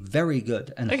actually very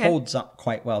good and holds up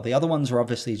quite well. The other ones are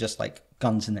obviously just like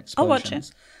guns and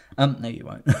explosions. I'll watch it. No, you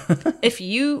won't. If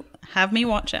you have me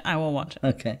watch it, I will watch it.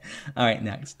 Okay. All right,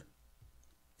 next.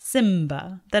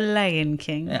 Simba, the Lion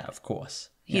King. Yeah, of course.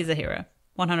 He's a hero.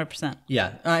 100%.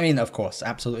 Yeah, I mean, of course,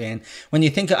 absolutely. And when you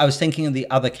think, I was thinking of the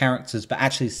other characters, but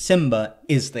actually Simba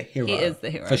is the hero. He is the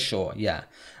hero. For sure, yeah.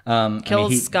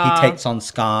 Kills Scar. He takes on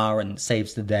Scar and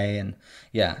saves the day. And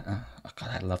yeah, oh God,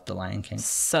 I love The Lion King.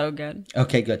 So good.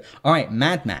 Okay, good. All right,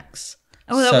 Mad Max.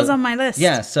 Oh, that was on my list.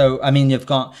 Yeah, so, I mean,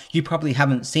 you probably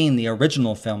haven't seen the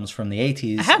original films from the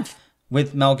 80s. I have.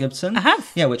 With Mel Gibson? I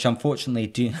have. Yeah, which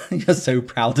unfortunately you're so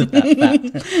proud of that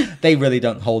fact. They really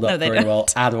don't hold up they very well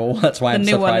don't. at all. That's why I'm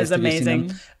new one is surprised to have seen them.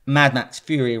 amazing. Mad Max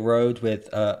Fury Road with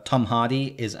Tom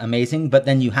Hardy is amazing, but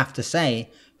then you have to say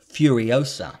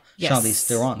Furiosa, Yes. Charlize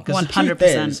Theron. Because the 100%. truth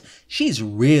is, she's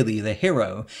really the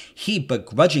hero. He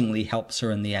begrudgingly helps her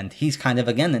in the end. He's kind of,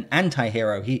 again, an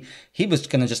anti-hero. He was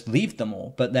going to just leave them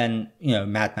all, but then,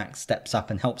 Mad Max steps up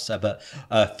and helps her. But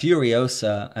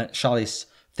Furiosa, Charlize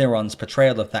Theron's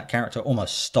portrayal of that character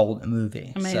almost stole the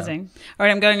movie. Amazing. All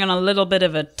right, I'm going on a little bit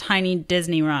of a tiny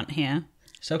Disney rant here.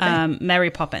 So, it's okay. Mary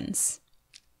Poppins.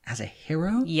 As a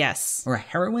hero? Yes. Or a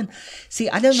heroine? See,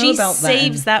 I don't know She about that.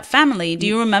 saves that family. Do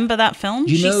you remember that film?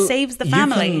 She saves the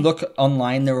family. You can look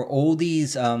online. There are all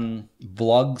these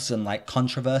blogs and like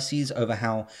controversies over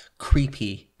how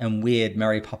creepy and weird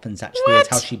Mary Poppins actually is.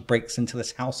 How she breaks into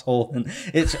this household, and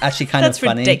it's actually kind of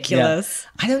funny. That's ridiculous.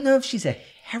 Yeah. I don't know if she's a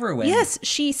heroine. Yes,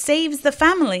 she saves the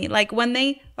family. Like when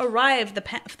they arrive,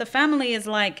 the family is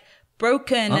like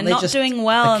broken and not doing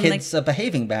well, the kids are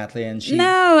behaving badly, and she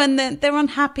and they're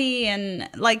unhappy, and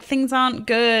like things aren't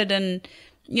good, and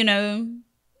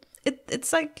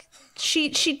it's like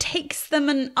she takes them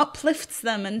and uplifts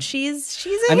them, and she's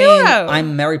a hero.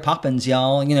 I'm Mary Poppins,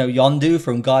 y'all. Yondu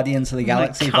from Guardians of the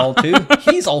Galaxy Vol 2.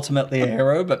 He's ultimately a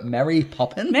hero, but Mary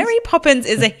Poppins? Mary Poppins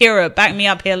is a hero. Back me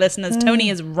up here, listeners. Tony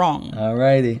is wrong.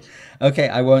 Alrighty. Okay,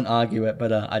 I won't argue it,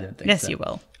 but I don't think so. Yes, you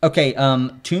will. Okay,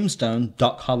 Tombstone,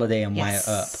 Doc Holliday, and Wyatt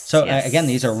Earp. So again,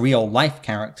 these are real life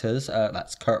characters.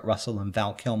 That's Kurt Russell and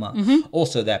Val Kilmer.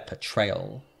 Also, their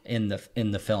portrayal in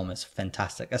the film is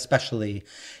fantastic. Especially,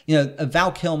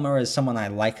 Val Kilmer is someone I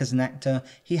like as an actor.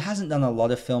 He hasn't done a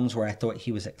lot of films where I thought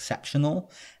he was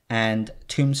exceptional. And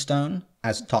Tombstone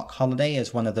as Doc Holliday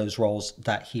is one of those roles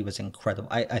that he was incredible.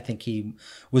 I think he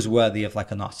was worthy of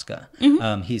like an Oscar.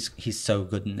 He's so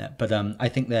good in it. But I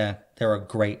think they're a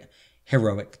great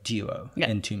heroic duo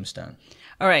in Tombstone.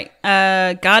 All right.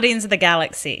 Guardians of the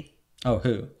Galaxy. Oh,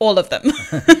 who? All of them.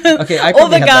 Okay, all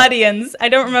the Guardians. I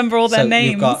don't remember all their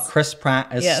names. You've got Chris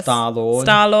Pratt as Star-Lord.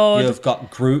 You've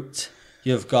got Groot.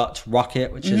 You've got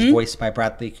Rocket, which is voiced by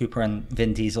Bradley Cooper, and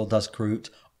Vin Diesel does Groot.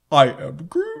 I am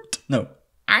Groot. No.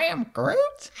 I am Groot.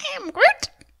 I am Groot.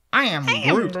 I am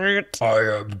Groot. Groot.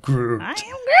 I am Groot. I am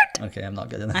Groot. Okay, I'm not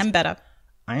good at this. I'm better.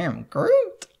 I am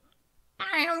Groot.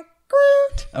 I am Groot.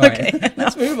 All right,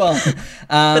 let's move on.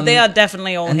 But they are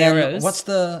definitely all heroes. What's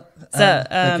the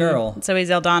girl? Zoe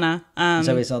Saldana.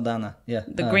 Zoe Saldana, yeah.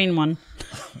 The green one.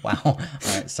 Wow. All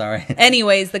right, sorry.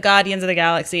 Anyways, the Guardians of the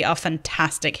Galaxy are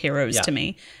fantastic heroes to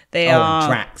me. They Oh, are and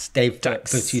Drax, Dave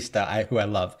Bautista, who I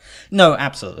love. No,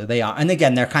 absolutely, they are. And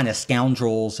again, they're kind of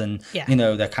scoundrels, and Yeah.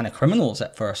 they're kind of criminals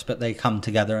at first, but they come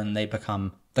together and they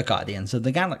become the Guardians of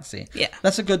the Galaxy. Yeah.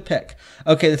 That's a good pick.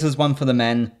 Okay, this is one for the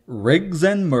men. Riggs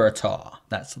and Murtaugh.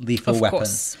 That's Lethal Of Weapon.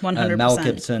 course, 100%. Mel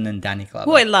Gibson and Danny Glover.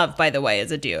 who I love, by the way,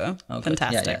 as a duo. Oh, good.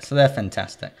 Fantastic. Yeah, so they're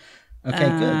fantastic. Okay,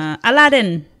 good.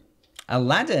 Aladdin.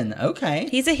 Aladdin. Okay,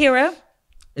 He's a hero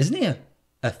isn't he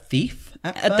a thief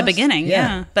at the first? beginning.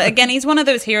 Yeah. But again, he's one of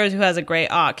those heroes who has a great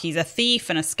arc. He's a thief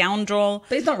and a scoundrel.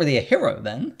 But he's not really a hero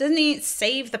then, Doesn't he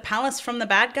save the palace from the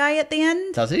bad guy at the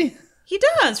end? does he? He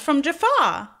does, from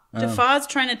Jafar. Jafar's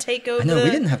trying to take over I know the we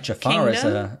didn't have Jafar as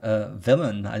kingdom. a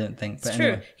villain, I don't think. But It's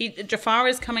true. anyway. Jafar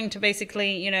is coming to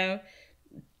basically,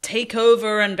 take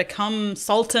over and become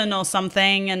sultan or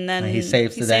something, and then he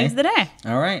saves the day? Saves the day.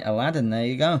 All right, Aladdin, there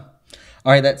you go.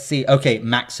 All right, let's see. Okay,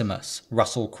 Maximus,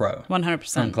 Russell Crowe.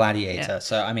 100%. And Gladiator. Yeah.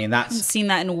 So, I mean, that's... Seen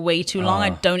that in way too long. I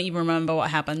don't even remember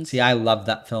what happens. See, I love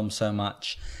that film so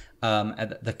much.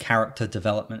 And the character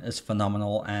development is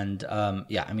phenomenal. And,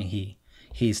 I mean,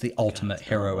 he's the ultimate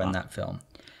hero in that film.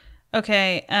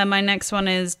 Okay, my next one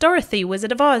is Dorothy,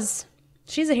 Wizard of Oz.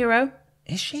 She's a hero.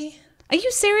 Is she? Are you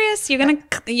serious? You're gonna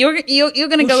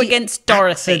go She against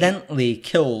Dorothy? accidentally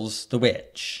kills the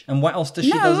witch. And what else does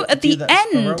she No, at do the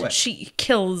that's end, heroic? she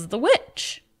kills the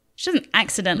witch. She doesn't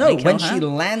accidentally No, kill when her. she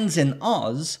lands in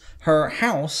Oz, her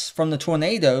house from the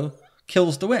tornado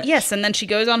kills the witch. Yes, and then she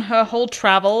goes on her whole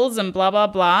travels and blah, blah,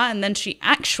 blah, and then she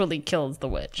actually kills the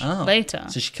witch later.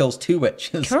 So she kills two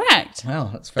witches. Correct. Wow,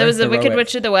 that's very There was the Wicked heroic.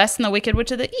 Witch of the West and the Wicked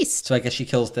Witch of the East. So I guess she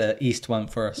kills the east one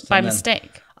first. By and then-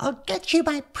 mistake. I'll get you,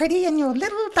 my pretty, and your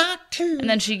little dark too. And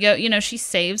then she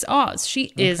saves Oz.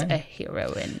 She is a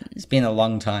heroine. It's been a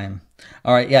long time.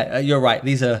 All right, yeah, you're right.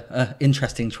 These are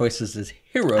interesting choices as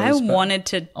heroes. I but- wanted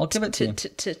to, I'll give it to you.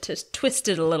 to twist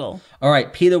it a little. All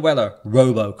right, Peter Weller,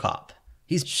 RoboCop.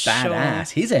 He's badass.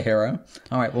 He's a hero.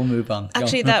 All right, we'll move on. Go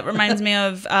Actually, on. that reminds me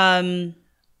of Arnold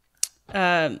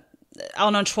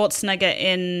Schwarzenegger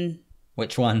in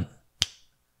Which one?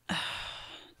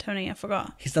 Tony. I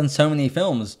forgot. He's done so many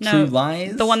films. No, True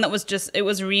Lies. The one that was it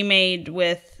was remade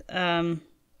with the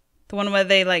one where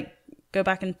they like go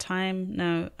back in time.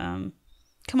 No,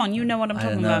 come on, you know what I'm I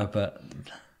talking don't know, about. but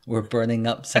we're burning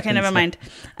up seconds. Okay, never here.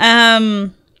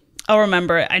 mind. I'll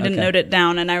remember it. I didn't Okay. note it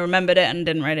down, and I remembered it and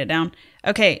didn't write it down.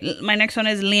 Okay, my next one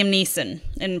is Liam Neeson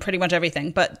in pretty much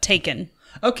everything, but Taken.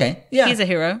 Okay, yeah. He's a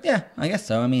hero. Yeah, I guess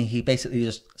so. I mean, he basically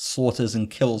just slaughters and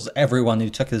kills everyone who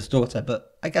took his daughter,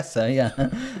 but I guess so, yeah.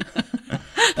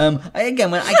 I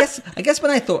guess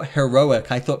when I thought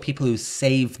heroic, I thought people who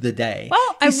saved the day.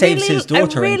 Well, he saves his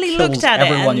daughter I really and kills looked at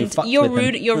everyone it, who and fucked you're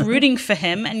with him. you're rooting for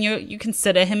him, and you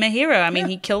consider him a hero. I mean,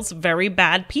 he kills very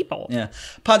bad people. Yeah.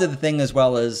 Part of the thing as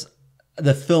well is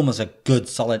the film is a good,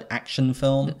 solid action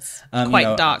film. It's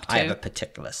quite dark, I have too. a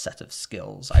particular set of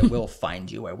skills. I will find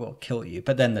you. I will kill you.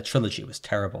 But then the trilogy was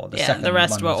terrible. The Yeah, second the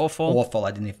rest one were was awful. Awful.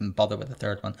 I didn't even bother with the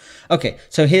third one. Okay,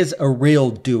 so here's a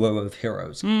real duo of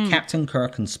heroes: Captain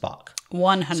Kirk and Spock.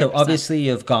 100%. So obviously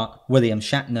you've got William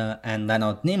Shatner and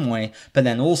Leonard Nimoy, but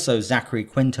then also Zachary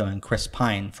Quinto and Chris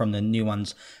Pine from the new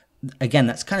ones. Again,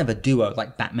 that's kind of a duo,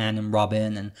 like Batman and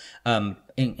Robin, and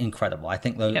incredible. I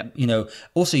think, though, Yep.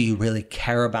 also you really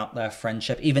care about their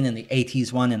friendship. Even in the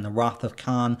 80s one, in The Wrath of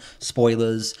Khan,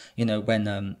 spoilers,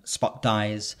 when Spock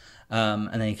dies, and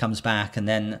then he comes back, and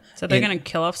then... So they're going to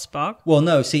kill off Spock? Well,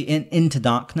 no, see, in Into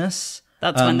Darkness...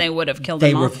 That's when they would have killed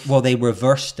him off. They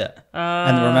reversed it.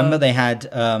 And remember they had...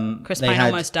 Chris Pine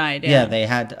almost died, yeah. Yeah, they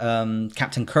had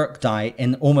Captain Kirk die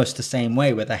in almost the same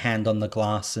way with a hand on the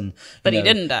glass. But he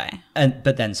didn't die.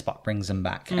 But then Spock brings him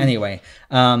back. Anyway,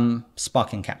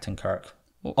 Spock and Captain Kirk,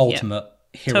 ultimate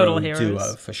Total hero heroes.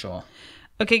 duo for sure.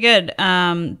 Okay, good.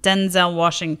 Denzel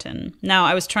Washington. Now,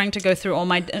 I was trying to go through all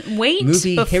my... Wait.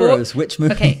 Movie before... heroes, which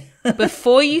movie? Okay,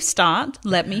 before you start,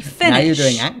 let me finish. Now you're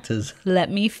doing actors.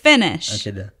 Let me finish. Okay,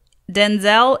 then.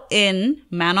 Denzel in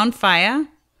Man on Fire,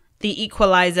 The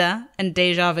Equalizer, and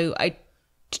Deja Vu. I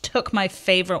took my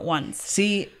favorite ones.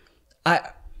 See,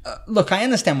 look, I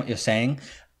understand what you're saying.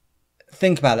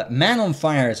 Think about it. Man on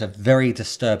Fire is a very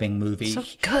disturbing movie. So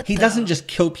good, he though. doesn't just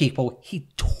kill people, he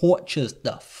tortures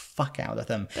the fuck out of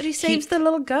them. But he saves the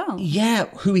little girl. Yeah,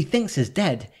 who he thinks is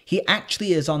dead. He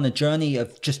actually is on a journey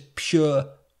of just pure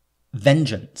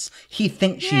vengeance. He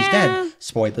thinks she's dead.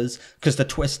 Spoilers, because the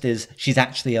twist is she's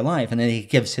actually alive, and then he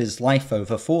gives his life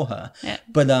over for her. Yeah.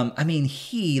 But I mean,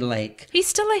 he He's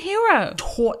still a hero.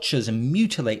 tortures and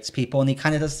mutilates people, and he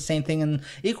kind of does the same thing in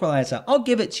Equalizer. I'll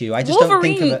give it to you. I just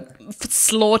Wolverine don't think of it.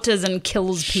 slaughters and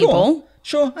kills Sure. people.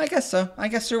 Sure, I guess so. I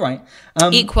guess you're right.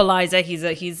 Equalizer. He's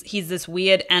this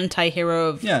weird anti-hero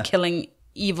of Yeah. killing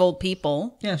evil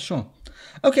people. Yeah, sure.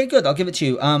 Okay, good. I'll give it to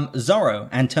you. Zorro,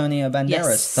 Antonio Banderas,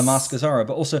 Yes. The Mask of Zorro.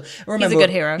 But also, remember, good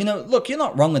hero. You know, look, you're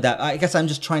not wrong with that. I guess I'm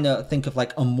just trying to think of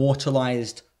like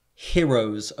immortalized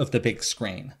heroes of the big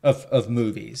screen of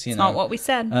movies. You know, Not what we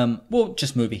said. well,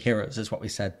 just movie heroes is what we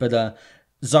said. But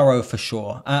Zorro for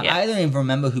sure. I don't even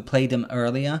remember who played him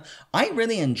earlier. I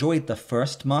really enjoyed the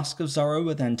first Mask of Zorro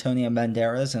with Antonio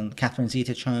Banderas and Catherine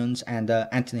Zeta-Jones and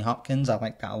Anthony Hopkins. I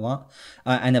liked that a lot.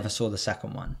 I never saw the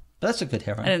second one. But that's a good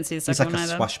hero. I didn't see the second one He's like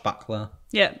either. a swashbuckler.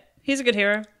 Yeah, he's a good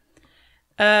hero.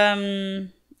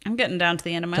 I'm getting down to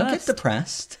the end of my Don't list. get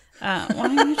depressed. Why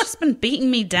have you just been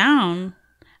beating me down?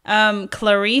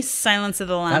 Clarice, Silence of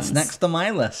the Lambs. That's next on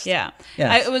my list. Yeah.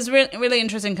 Yes. It was really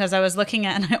interesting because I was looking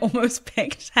at and I almost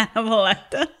picked Hannibal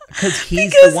Lecter. Because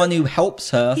he's the one who helps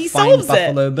her He find solves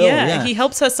Buffalo it. Bill. Yeah, he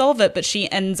helps her solve it, but she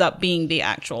ends up being the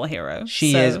actual hero.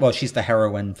 She is, well, she's the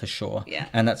heroine for sure. Yeah.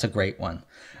 And that's a great one.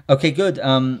 Okay, good.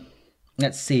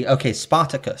 Let's see. Okay,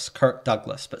 Spartacus, Kirk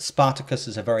Douglas. But Spartacus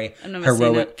is a very never seen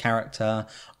heroic it. character.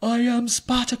 I am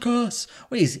Spartacus.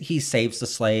 Well, he saves the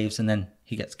slaves and then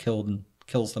he gets killed and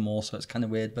kills them all, so it's kind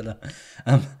of weird.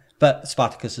 But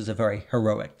Spartacus is a very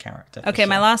heroic character. for Okay,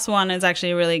 my sure. last one is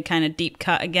actually a really kind of deep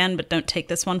cut again, but don't take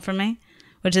this one from me,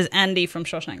 which is Andy from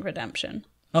Shawshank Redemption.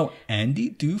 Oh, Andy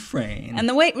Dufresne. And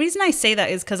the reason I say that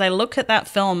is because I look at that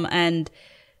film and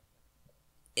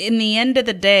in the end of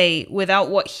the day, without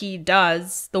what he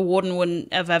does, the warden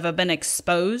wouldn't have ever been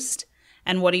exposed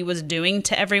and what he was doing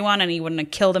to everyone, and he wouldn't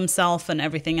have killed himself and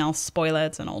everything else. Spoiler,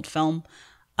 it's an old film.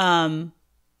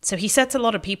 So he sets a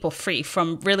lot of people free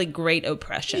from really great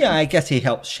oppression. Yeah, I guess he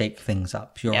helps shake things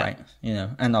up. You're Yeah. right. You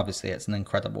know, and obviously it's an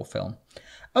incredible film.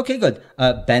 Okay, good.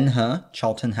 Ben-Hur,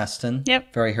 Charlton Heston.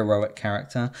 Yep. Very heroic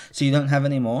character. So you don't have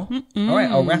any more? All right,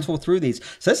 I'll rattle through these.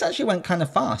 So this actually went kind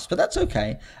of fast, but that's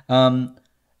okay.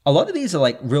 A lot of these are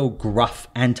like real gruff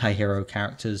anti-hero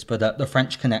characters, but The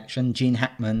French Connection, Gene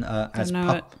Hackman as know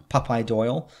it. Popeye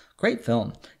Doyle. Great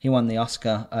film. He won the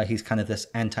Oscar. He's kind of this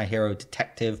anti-hero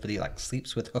detective, but he like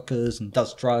sleeps with hookers and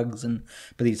does drugs,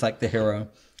 but he's like the hero.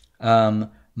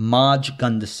 Marge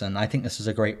Gunderson. I think this is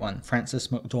a great one. Frances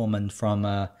McDormand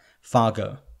from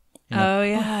Fargo. Oh,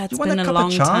 yeah. It's You want been a a cup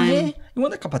long of chai? time. You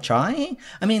want a cup of chai?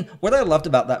 I mean, what I loved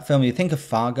about that film, you think of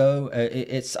Fargo,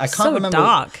 it's I can't So remember.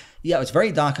 dark. Yeah, it's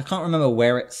very dark. I can't remember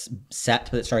where it's set,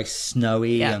 but it's very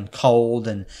snowy Yeah. and cold,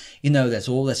 and there's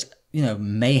all this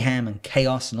mayhem and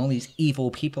chaos and all these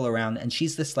evil people around, and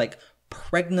she's this like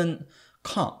pregnant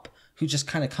cop who just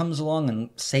kind of comes along and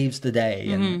saves the day.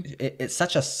 And it's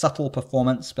such a subtle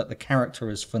performance, but the character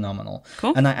is phenomenal.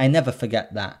 Cool. And I never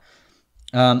forget that.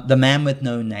 The Man with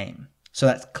No Name. So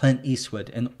that's Clint Eastwood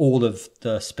in all of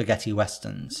the spaghetti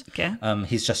westerns. Okay.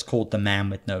 He's just called the Man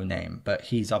with No Name, but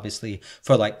he's obviously,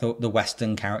 for like the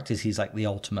western characters, he's like the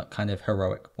ultimate kind of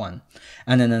heroic one.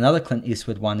 And then another Clint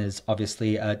Eastwood one is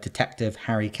obviously Detective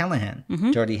Harry Callahan,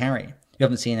 Dirty Harry. You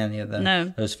haven't seen any of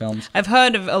those films? I've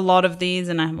heard of a lot of these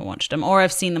and I haven't watched them, or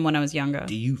I've seen them when I was younger.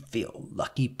 Do you feel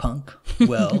lucky, punk?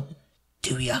 Well,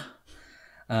 do ya?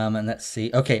 And let's see.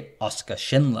 Okay, Oscar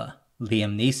Schindler,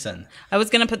 Liam Neeson. I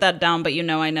was going to put that down, but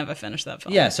I never finished that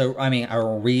film. Yeah, so I mean, a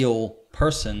real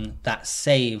person that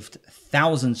saved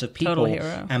thousands of people, Total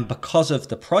hero. and because of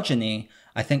the progeny,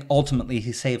 I think ultimately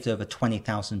he saved over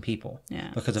 20,000 people.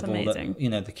 Yeah, because it's of amazing.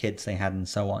 all the kids they had and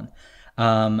so on.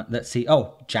 Let's see.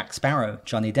 Oh, Jack Sparrow,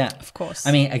 Johnny Depp. Of course.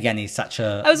 I mean, again, he's such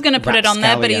a. I was going to put it on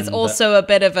there, but he's rapscallion, also a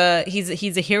bit of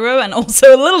he's a hero and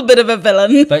also a little bit of a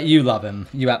villain. But you love him.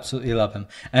 You absolutely love him.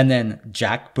 And then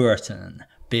Jack Burton,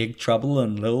 Big Trouble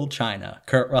in Little China,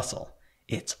 Kurt Russell.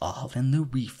 It's all in the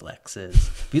reflexes.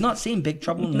 Have you not seen Big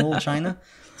Trouble in Little China?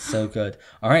 So good.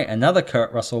 All right, another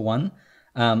Kurt Russell one.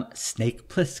 Snake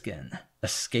Plissken,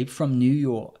 Escape from New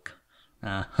York.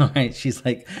 All right, she's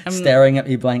like staring at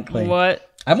me blankly. What?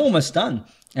 I'm almost done.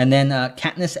 And then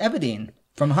Katniss Everdeen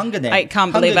from Hunger Games. I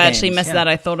can't believe I actually missed that.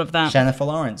 I thought of that. Jennifer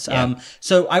Lawrence. Yeah.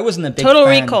 So I wasn't a big Total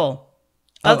fan. Recall.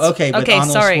 Okay, with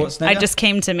Arnold sorry. Schwarzenegger? I just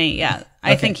came to me. Yeah,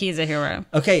 I think he's a hero.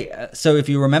 Okay, so if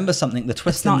you remember something, the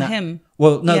twist not in that him.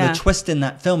 Well, no, Yeah. the twist in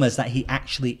that film is that he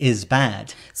actually is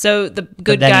bad. So the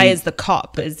good then guy he- is the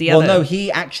cop. Is the Well, other? no,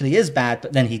 he actually is bad,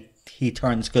 but then he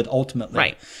turns good ultimately.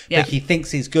 Right, yeah. But he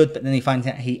thinks he's good, but then he finds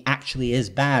out he actually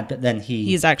is bad, but then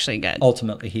he's actually good.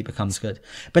 ultimately he becomes good.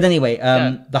 But anyway,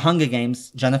 the Hunger Games,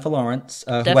 Jennifer Lawrence,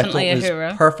 who I Definitely thought a was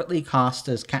hero. perfectly cast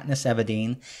as Katniss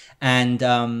Everdeen. And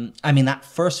I mean, that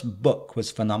first book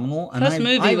was phenomenal. And First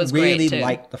movie I was great, really too.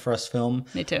 liked the first film.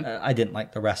 Me too. I didn't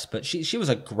like the rest, but she was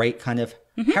a great kind of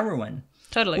Mm-hmm. heroine.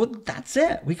 Totally. Well, that's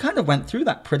it. We kind of went through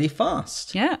that pretty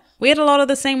fast. Yeah. We had a lot of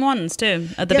the same ones too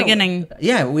at the beginning.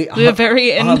 Yeah, we were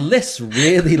very our lists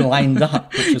really lined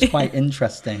up, which was quite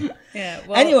interesting. Yeah.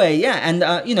 Well, Anyway, yeah,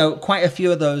 and you know, quite a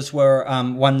few of those were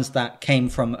ones that came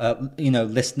from you know,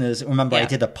 listeners. Remember, I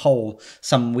did a poll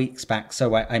some weeks back,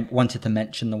 so I wanted to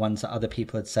mention the ones that other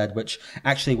people had said, which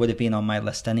actually would have been on my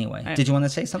list anyway. Right. Did you want to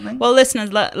say something? Well,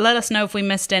 listeners, let us know if we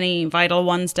missed any vital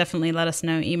ones. Definitely let us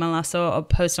know. Email us or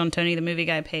post on Tony the Movie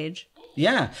Guy page.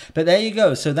 Yeah, but there you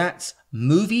go. So that's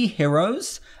Movie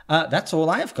Heroes. That's all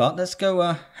I've got. Let's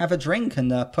go have a drink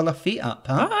and pull our feet up,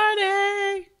 huh?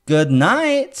 Party! Good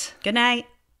night. Good night.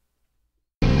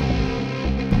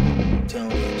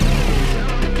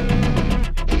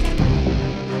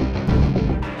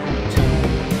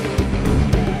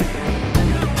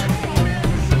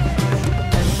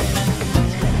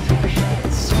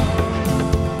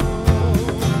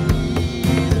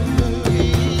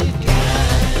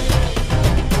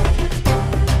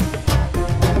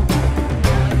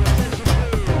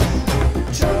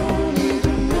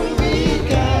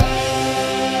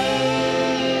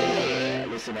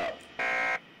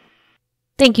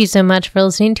 Thank you so much for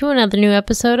listening to another new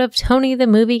episode of Tony the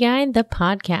Movie Guy, the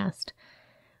podcast.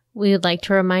 We would like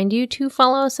to remind you to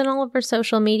follow us on all of our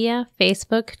social media,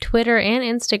 Facebook, Twitter, and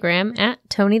Instagram at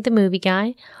Tony the Movie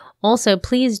Guy. Also,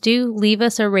 please do leave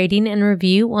us a rating and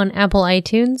review on Apple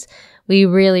iTunes. We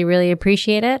really, really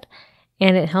appreciate it,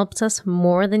 and it helps us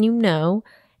more than you know.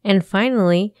 And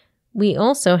finally, we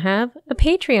also have a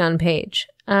Patreon page.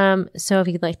 So if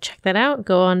you'd like to check that out,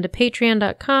 go on to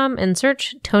patreon.com and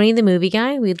search Tony the Movie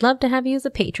Guy. We'd love to have you as a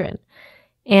patron.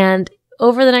 And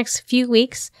over the next few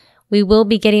weeks, we will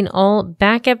be getting all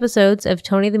back episodes of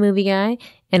Tony the Movie Guy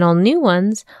and all new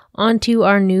ones onto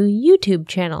our new YouTube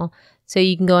channel. So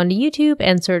you can go onto YouTube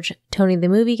and search Tony the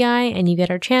Movie Guy and you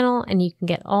get our channel and you can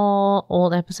get all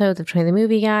old episodes of Tony the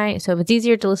Movie Guy. So if it's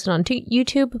easier to listen on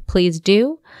YouTube, please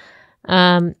do.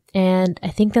 And I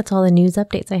think that's all the news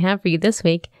updates I have for you this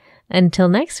week. Until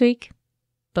next week,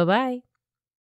 bye-bye.